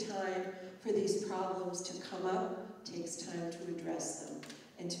takes time for these problems to come up, it takes time to address them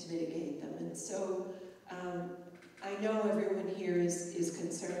and to mitigate them. And so I know everyone here is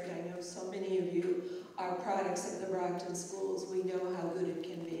concerned. I know so many of you are products of the Brockton schools. We know how good it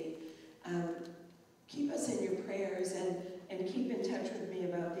can be. Keep us in your prayers and keep in touch with me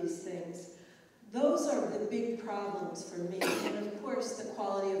about these things. Those are the big problems for me, and of course the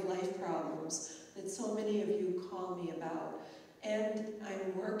quality of life problems that so many of you call me about. And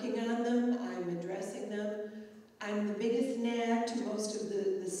I'm working on them, I'm addressing them. I'm the biggest nag to most of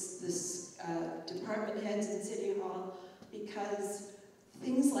the department heads in City Hall because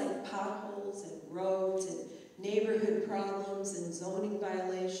things like potholes and roads and neighborhood problems and zoning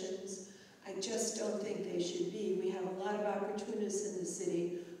violations, I just don't think they should be. We have a lot of opportunists in the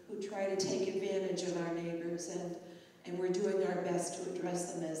city who try to take advantage of our neighbors, and we're doing our best to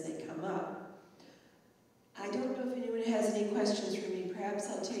address them as they come up. I don't know if anyone has any questions for me. Perhaps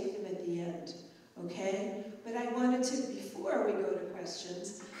I'll take them at the end, okay? But I wanted to, before we go to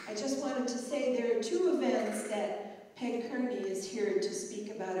questions, I just wanted to say there are two events that Peg Kearney is here to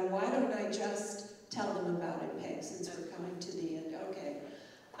speak about, and why don't I just tell them about it, Peg, since we're coming to the end. Okay.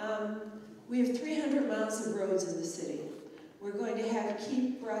 We have 300 miles of roads in the city. We're going to have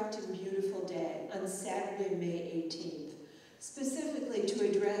Keep Brockton Beautiful Day on Saturday, May 18th, specifically to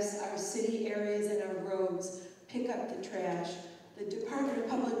address our city areas and our roads, pick up the trash. The Department of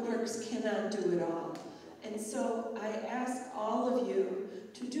Public Works cannot do it all. And so I ask all of you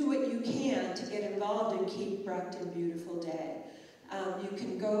to do what you can to get involved in Keep Brockton Beautiful Day. You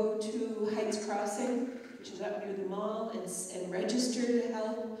can go to Heights Crossing, which is up near the mall, and register to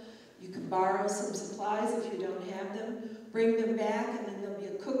help. You can borrow some supplies if you don't have them, bring them back, and then there'll be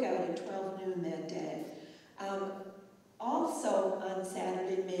a cookout at 12 noon that day. Also on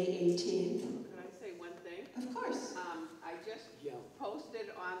Saturday, May 18th. Can I say one thing? Of course. I just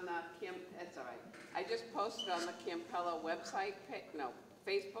posted on the that's all right. I just posted on the Campello website,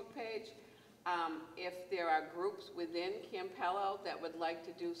 Facebook page, If there are groups within Campello that would like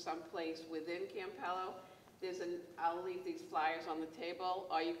to do someplace within Campello, I'll leave these flyers on the table,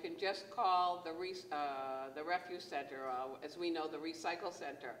 or you can just call the refuse center, or as we know, the recycle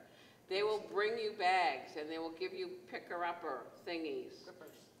center. They will bring you bags, and they will give you picker-upper thingies.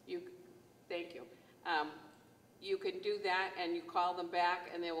 Thank you. You can do that, and you call them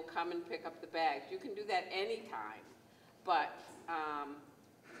back, and they will come and pick up the bags. You can do that anytime, but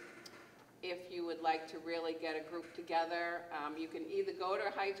if you would like to really get a group together, you can either go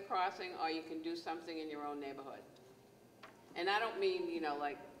to Heights Crossing or you can do something in your own neighborhood. And I don't mean, you know,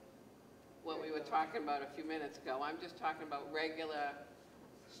 like what we were talking about a few minutes ago. I'm just talking about regular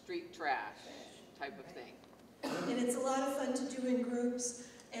street trash type of thing. And it's a lot of fun to do in groups.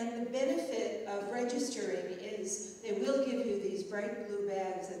 And the benefit of registering is they will give you these bright blue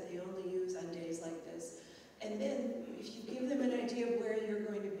bags that they only use on days like this. And then if you give them an idea of where you're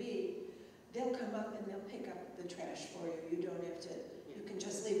going to be, they'll come up and they'll pick up the trash for you. You don't have to, you can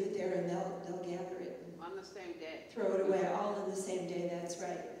just leave it there and they'll gather it. On the same day. Throw it away, all in the same day, that's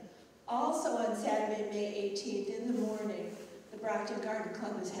right. Also on Saturday, May 18th in the morning, the Brockton Garden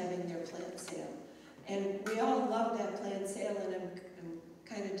Club is having their plant sale. And we all love that plant sale, and I'm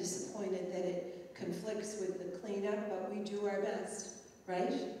kind of disappointed that it conflicts with the cleanup, but we do our best,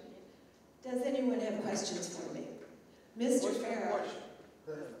 right? Does anyone have questions for me? Mr. Farrell.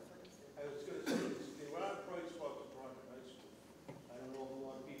 I was going to say, the round price for the Brockton High School. I don't know if a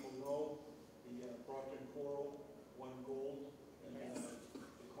lot of people know the Brockton Choral won gold, and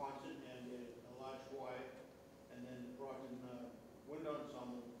the concert and a large choir, and then the Brockton Wind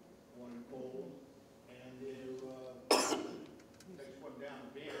Ensemble won gold, and their next one down,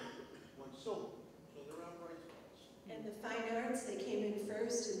 band, won silver. So they're round price fights. And the fine arts, they came in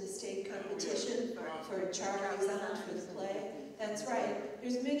first in the state competition for Charlie's Aunt for the play. That's right.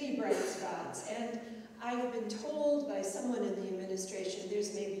 There's many bright spots. And I've been told by someone in the administration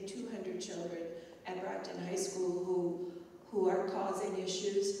there's maybe 200 children at Brockton High School who are causing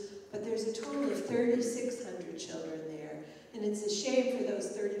issues, but there's a total of 3,600 children there. And it's a shame for those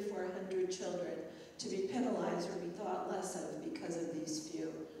 3,400 children to be penalized or be thought less of because of these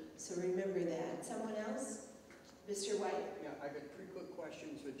few. So remember that. Someone else? Mr. White? Yeah, I got 3 quick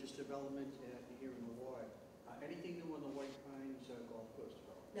questions for just development here in the ward. Anything new on the White Pines Golf Course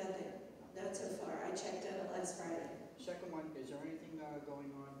development? Nothing. Not so far. I checked on it last Friday. Second one, is there anything going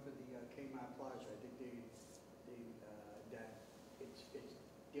on for the Kmart Plaza? I think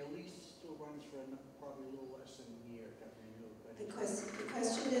their lease still runs for probably a little less than a year. The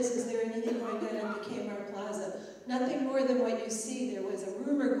question is there anything going on at the Kmart Plaza? Nothing more than what you see. There was a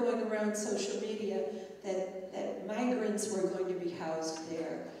rumor going around social media that migrants were going to be housed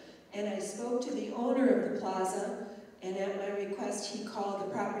there. And I spoke to the owner of the plaza, and at my request, he called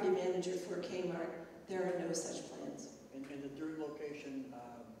the property manager for Kmart. There are no such plans. And the third location,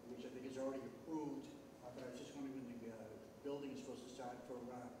 which I think is already approved, but I was just wondering when the building is supposed to start for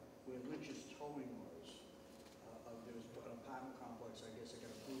where Lynch's Towing was. There was an apartment complex, I guess, that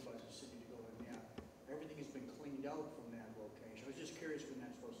got approved by the city to go in there. Everything has been cleaned out from that location. I was just curious when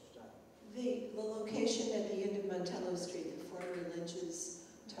that's supposed to start. The location at the end of Montello Street, the former Lynch's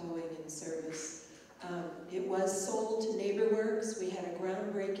Towing and Service, it was sold to NeighborWorks. We had a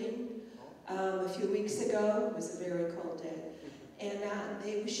groundbreaking a few weeks ago. It was a very cold day. And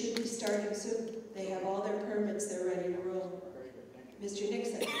they should be starting soon. They have all their permits. They're ready to roll. Very good, thank you. Mr.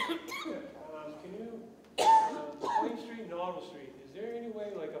 Nixon. Can you, Plain Street and Auto Street, is there any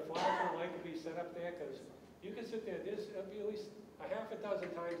way like a flashing light could be set up there? Because you can sit there, there's at least a half a dozen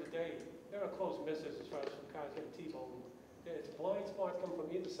times a day. There are close misses as far as cars getting T-boned. It's blind spots come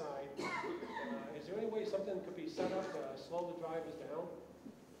from either side. Is there any way something could be set up to slow the drivers down?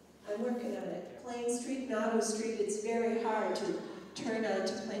 I'm working on it. Plain Street and Auto Street, it's very hard to turn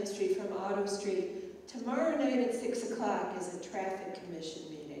onto Plain Street from Auto Street. Tomorrow night at 6 o'clock is a traffic commission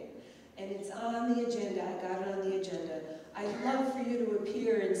meeting, and it's on the agenda. I got it on the agenda. I'd love for you to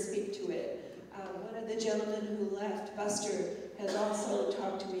appear and speak to it. One of the gentlemen who left, Buster, has also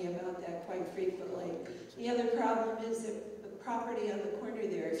talked to me about that quite frequently. The other problem is that the property on the corner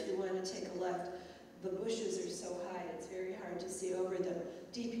there, if you want to take a left, the bushes are so high, it's very hard to see over them.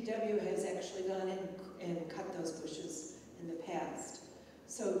 DPW has actually gone in and cut those bushes in the past.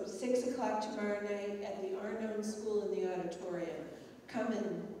 So 6 o'clock tomorrow night at the Arnone School in the auditorium. Come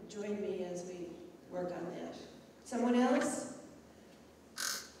and join me as we work on that. Someone else?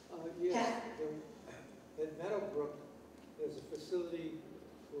 Yes, at Meadowbrook, there's a facility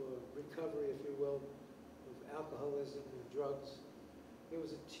for recovery, if you will, of alcoholism and drugs. There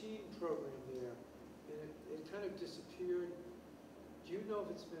was a teen program there, and it kind of disappeared. Do Do you know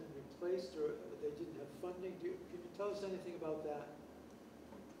if it's been replaced or they didn't have funding? Can you tell us anything about that?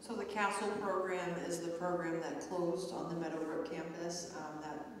 So the Castle program is the program that closed on the Meadowbrook campus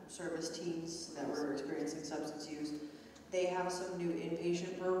that serviced teens that were experiencing substance use. They have some new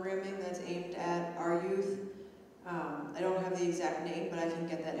inpatient programming that's aimed at our youth. I don't have the exact name, but I can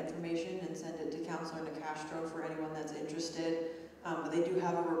get that information and send it to Counselor Nicastro for anyone that's interested. But they do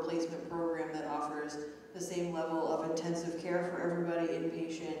have a replacement program that offers the same level of intensive care for everybody,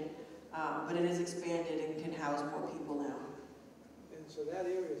 inpatient, but it is expanded and can house more people now. And so that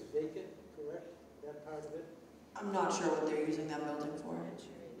area is vacant, correct? That part of it? I'm not sure what they're using that building for. Thank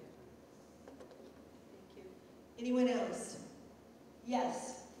you. Anyone else?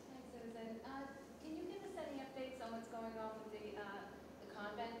 Yes. Hi, Susan. Can you give us any updates on what's going on with the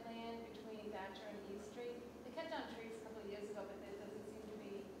convent land between Thatcher and East Street? They cut down trees a couple of years ago, but there doesn't seem to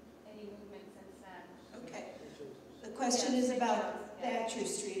be any movement since then. Okay. The question is about Thatcher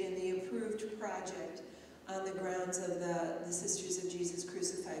Street and the approved project on the grounds of the Sisters of Jesus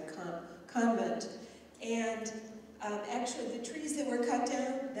Crucified Convent. And actually, the trees that were cut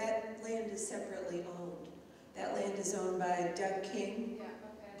down, that land is separately owned. That land is owned by Doug King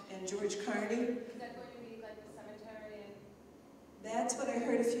and George Carney. Is that going to be like the cemetery? And That's what I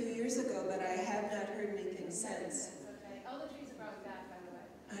heard a few years ago, but I have not heard anything since. okay. All the trees are growing back, by the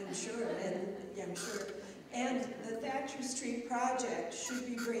way. I'm sure, and yeah, I'm sure. And the Thatcher Street project should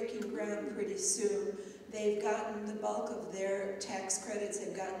be breaking ground pretty soon. They've gotten the bulk of their tax credits,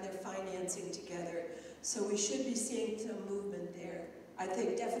 they've gotten their financing together. So we should be seeing some movement there. I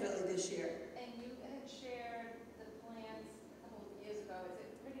think definitely this year. And you had shared the plans a couple of years ago. Is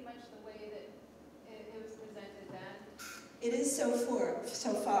it pretty much the way that it was presented then? It is so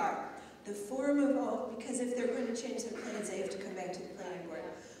far. The form of, because if they're going to change their plans, they have to come back to the planning board.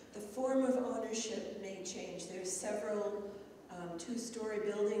 The form of ownership may change. There's several two-story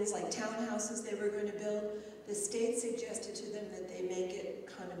buildings, like townhouses they were going to build. The state suggested to them that they make it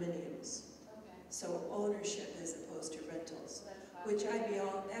condominiums. Okay. So ownership as opposed to rentals, So that's which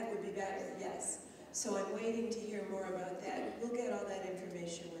that would be better, yes. So I'm waiting to hear more about that. We'll get all that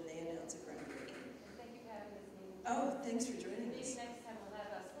information when they announce a groundbreaking. Thank you for having this meeting. Oh, thanks for joining Maybe us. next time we'll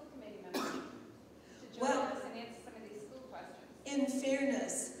have a school committee member to join Well, us and answer some of these school questions. in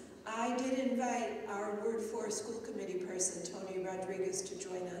fairness, I did invite our Ward 4 school committee person, Tony Rodriguez, to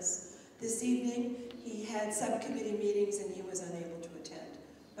join us this evening. He had subcommittee meetings and he was unable to attend,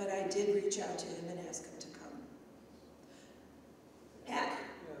 but I did reach out to him and ask him to come. Pat?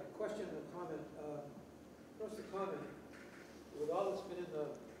 Yeah, question and a comment. First a comment. With all that's been in the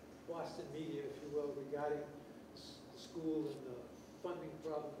Boston media, if you will, regarding the school and the funding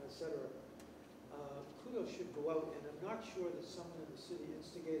problem, etc., kudos should go out, and I'm not sure that someone in the city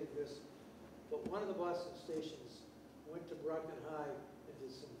instigated this, but one of the Boston stations went to Brockton High and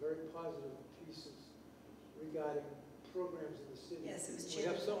did some very positive pieces regarding programs in the city. Yes, it was We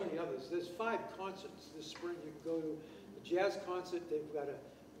have so many others. There's 5 concerts this spring you can go to. The jazz concert, they've got a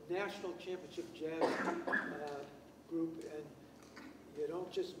national championship jazz group, and you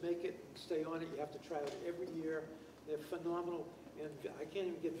don't just make it and stay on it. You have to try it every year. They're phenomenal. And I can't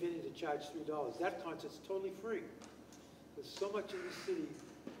even get Vinny to charge $3. That concert's totally free. There's so much in the city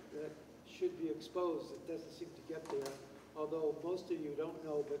that should be exposed that doesn't seem to get there. Although most of you don't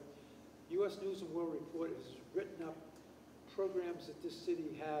know, but U.S. News and World Report has written up programs that this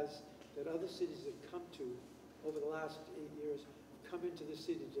city has that other cities have come to over the last 8 years, come into the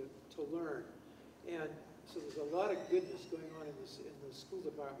city to learn. And so there's a lot of goodness going on in the school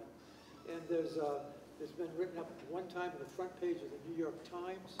department. And there's been written up one time on the front page of the New York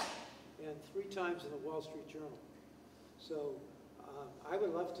Times and 3 times in the Wall Street Journal. So I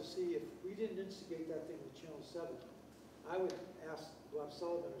would love to see, if we didn't instigate that thing with Channel 7, I would ask Bob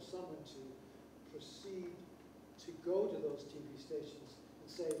Sullivan or someone to proceed to go to those TV stations and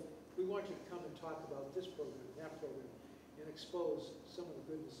say, we want you to come and talk about this program and that program and expose some of the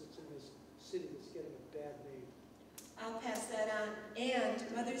goodness that's in this city that's getting a bad name. I'll pass that on. And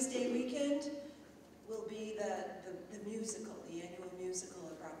Mother's Day weekend will be the musical, the annual musical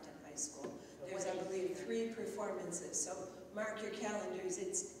at Brockton High School. There's, I believe, 3 performances, so mark your calendars.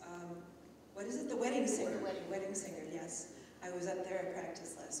 It's, what is it, The Wedding Singer? Wedding Singer, yes. I was up there at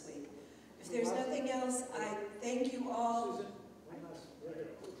practice last week. If there's nothing else, I thank you all. Susan, one last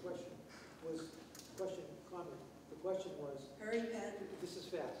quick question. Comment. The question was, hurry, Pat. This is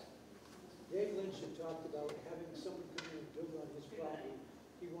fast. Dave Lynch had talked about having someone come in and build on his property.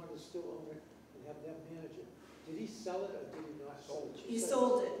 He wanted to still own it and have them manage it. Did he sell it or did he not sell it? He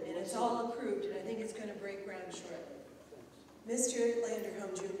sold it, and it's all approved, and I think it's going to break ground shortly. Mr.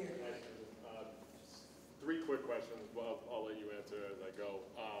 Landerholm Jr. 3 3 quick questions. Well, I'll let you answer as I go.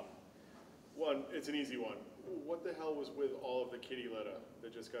 One, it's an easy one. What the hell was with all of the kitty litter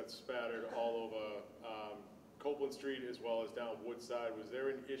that just got spattered all over Copeland Street as well as down Woodside? Was there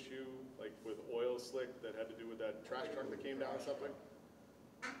an issue like with oil slick that had to do with that trash truck that came down or something?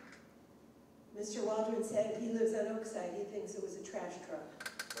 Mr. Waldron said he lives on Oakside, he thinks it was a trash truck.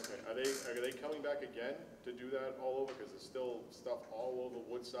 Okay, are they coming back again to do that all over? Because there's still stuff all over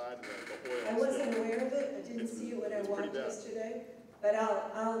Woodside and the oil. I wasn't aware of it, I didn't see it when I walked yesterday, but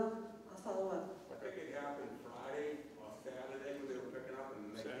I'll follow up. I think it happened Friday or Saturday when they were picking up,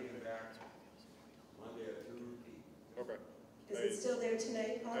 and they came back Monday or Tuesday. Okay. Is it still there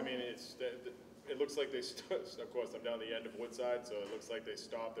tonight, Paul? I mean, it looks like they, of course, I'm down the end of Woodside, so it looks like they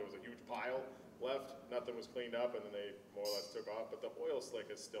stopped. There was a huge pile left. Nothing was cleaned up, and then they more or less took off. But the oil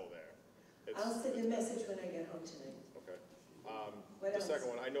slick is still there. I'll send you a message when I get home tonight. Okay. What The else? second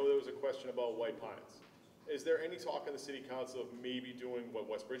one, I know there was a question about White Pines. Is there any talk in the city council of maybe doing what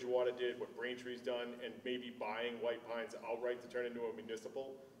West Bridgewater did, what Braintree's done, and maybe buying White Pines outright to turn into a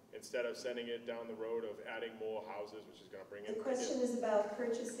municipal instead of sending it down the road of adding more houses, which is going to bring in. The question is about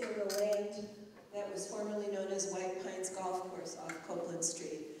purchasing the land that was formerly known as White Pines Golf Course off Copeland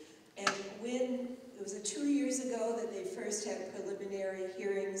Street. And when, it was 2 years ago that they first had preliminary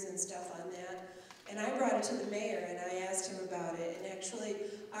hearings and stuff on that, and I brought it to the mayor and I asked him about it, and actually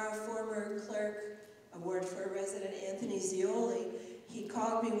our former clerk, Award for a resident, Anthony Zioli, he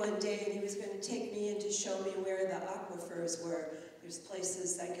called me one day and he was going to take me in to show me where the aquifers were. There's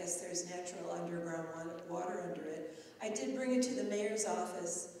places, I guess there's natural underground water under it. I did bring it to the mayor's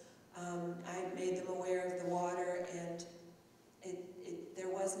office. I made them aware of the water, and there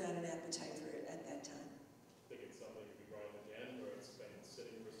was not an appetite for it at that time. I think it's something to be brought up again, where it's been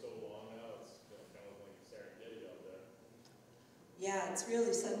sitting for so long now, it's kind of like serendipity out there. Yeah, it's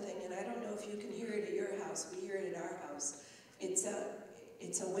really something, and I don't know if you can hear it at your house. We hear it at our house. It's a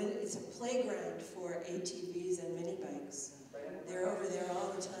playground for ATVs and mini bikes. They're over there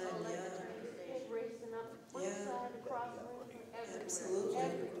all the time. Yeah. Racing up one side across the road, everywhere. Absolutely.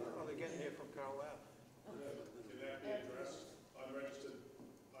 Oh, they're getting there from Carl Ave. Can that be addressed? Unregistered,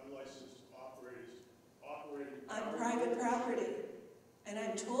 unlicensed operators operating On private property, and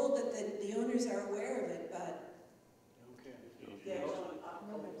I'm told that the owners are aware of it, but Okay. They're on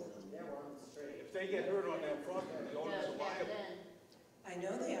the street. If they get hurt on that property, the owners are liable. I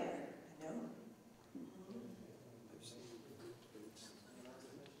know they are. I know.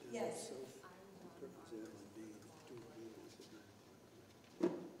 Yes.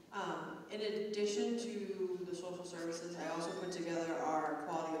 In addition to the social services, I also put together our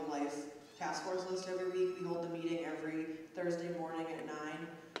quality of life task force list every week. We hold the meeting every Thursday morning at 9.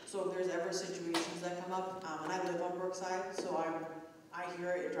 So if there's ever situations that come up, and I live on Brookside, so I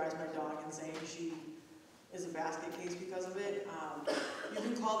hear it, it drives my dog insane. She is a basket case because of it. You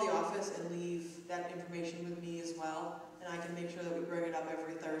can call the office and leave that information with me as well, and I can make sure that we bring it up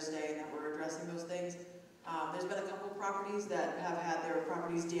every Thursday and that we're addressing those things. There's been a couple properties that have had their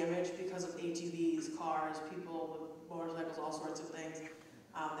properties damaged because of ATVs, cars, people with motorcycles, all sorts of things,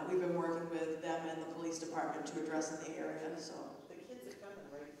 that we've been working with them and the police department to address in the area, so. The kids are coming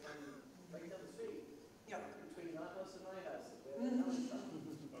right down the street. Yep. Between your house and my house. Where they're coming from.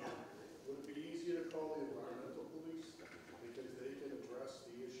 Would it be easier to call the environmental police because they can address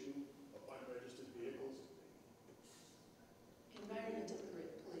the issue of unregistered vehicles? Environmental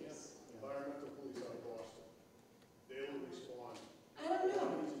police. Environmental police out of Boston. They will respond. I don't know.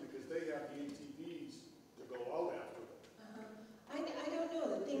 Because they have the ATVs to go out after them. I don't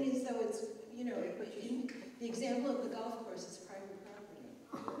know. The thing is, though, it's, you know, the example of the golf course is private property.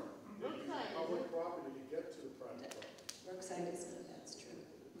 They're using public property to get to the private property. Brookside is not, that's true.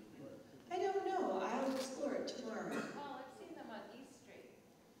 I don't know. I'll explore it tomorrow. Oh, I've seen them on East Street.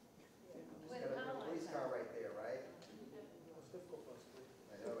 With Got a police car Allies. right there, right? I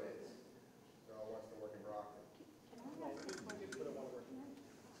know it is. Girl wants to work in Brockton.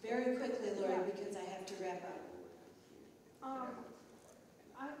 Very quickly, Lori, because I have to wrap up.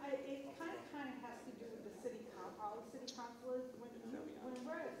 It kind of has to do with the city all the city councilors. When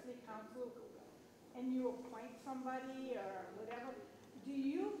we're at city council and you appoint somebody or whatever, do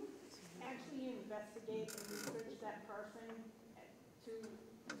you actually investigate and research that person to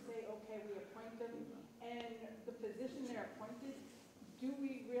say, okay, we appoint them, and the position they're appointed, do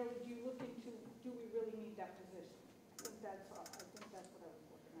we really need that position? I think that's what I was looking at.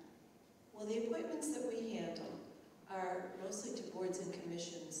 Well, the appointments that we handle are mostly to boards and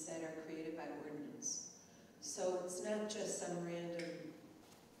commissions that are created by ordinance. So it's not just some random,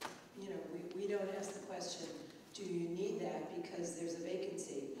 you know, we don't ask the question, do you need that because there's a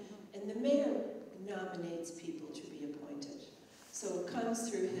vacancy? And the mayor nominates people to be appointed. So it comes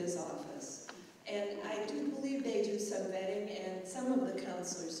through his office. And I do believe they do some vetting, and some of the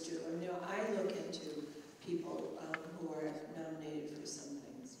counselors do. I know I look into people who are nominated for some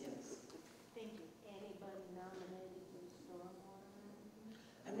things, yes. Thank you. Anybody nominated for stormwater?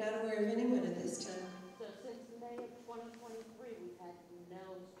 I'm not aware of anyone at this time. So since May of 2023, we've had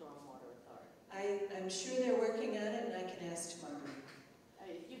no stormwater authority. I'm sure they're working on it, and I can ask tomorrow.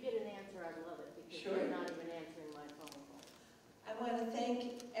 If you get an answer, I'd love it, because Sure. you're not even answering my phone call. I want to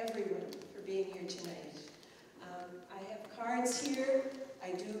thank everyone for being here tonight. I have cards here.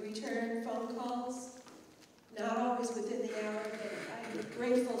 I do return phone calls, not always within the hour, but I'm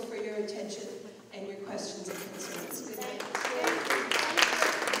grateful for your attention and your questions and concerns.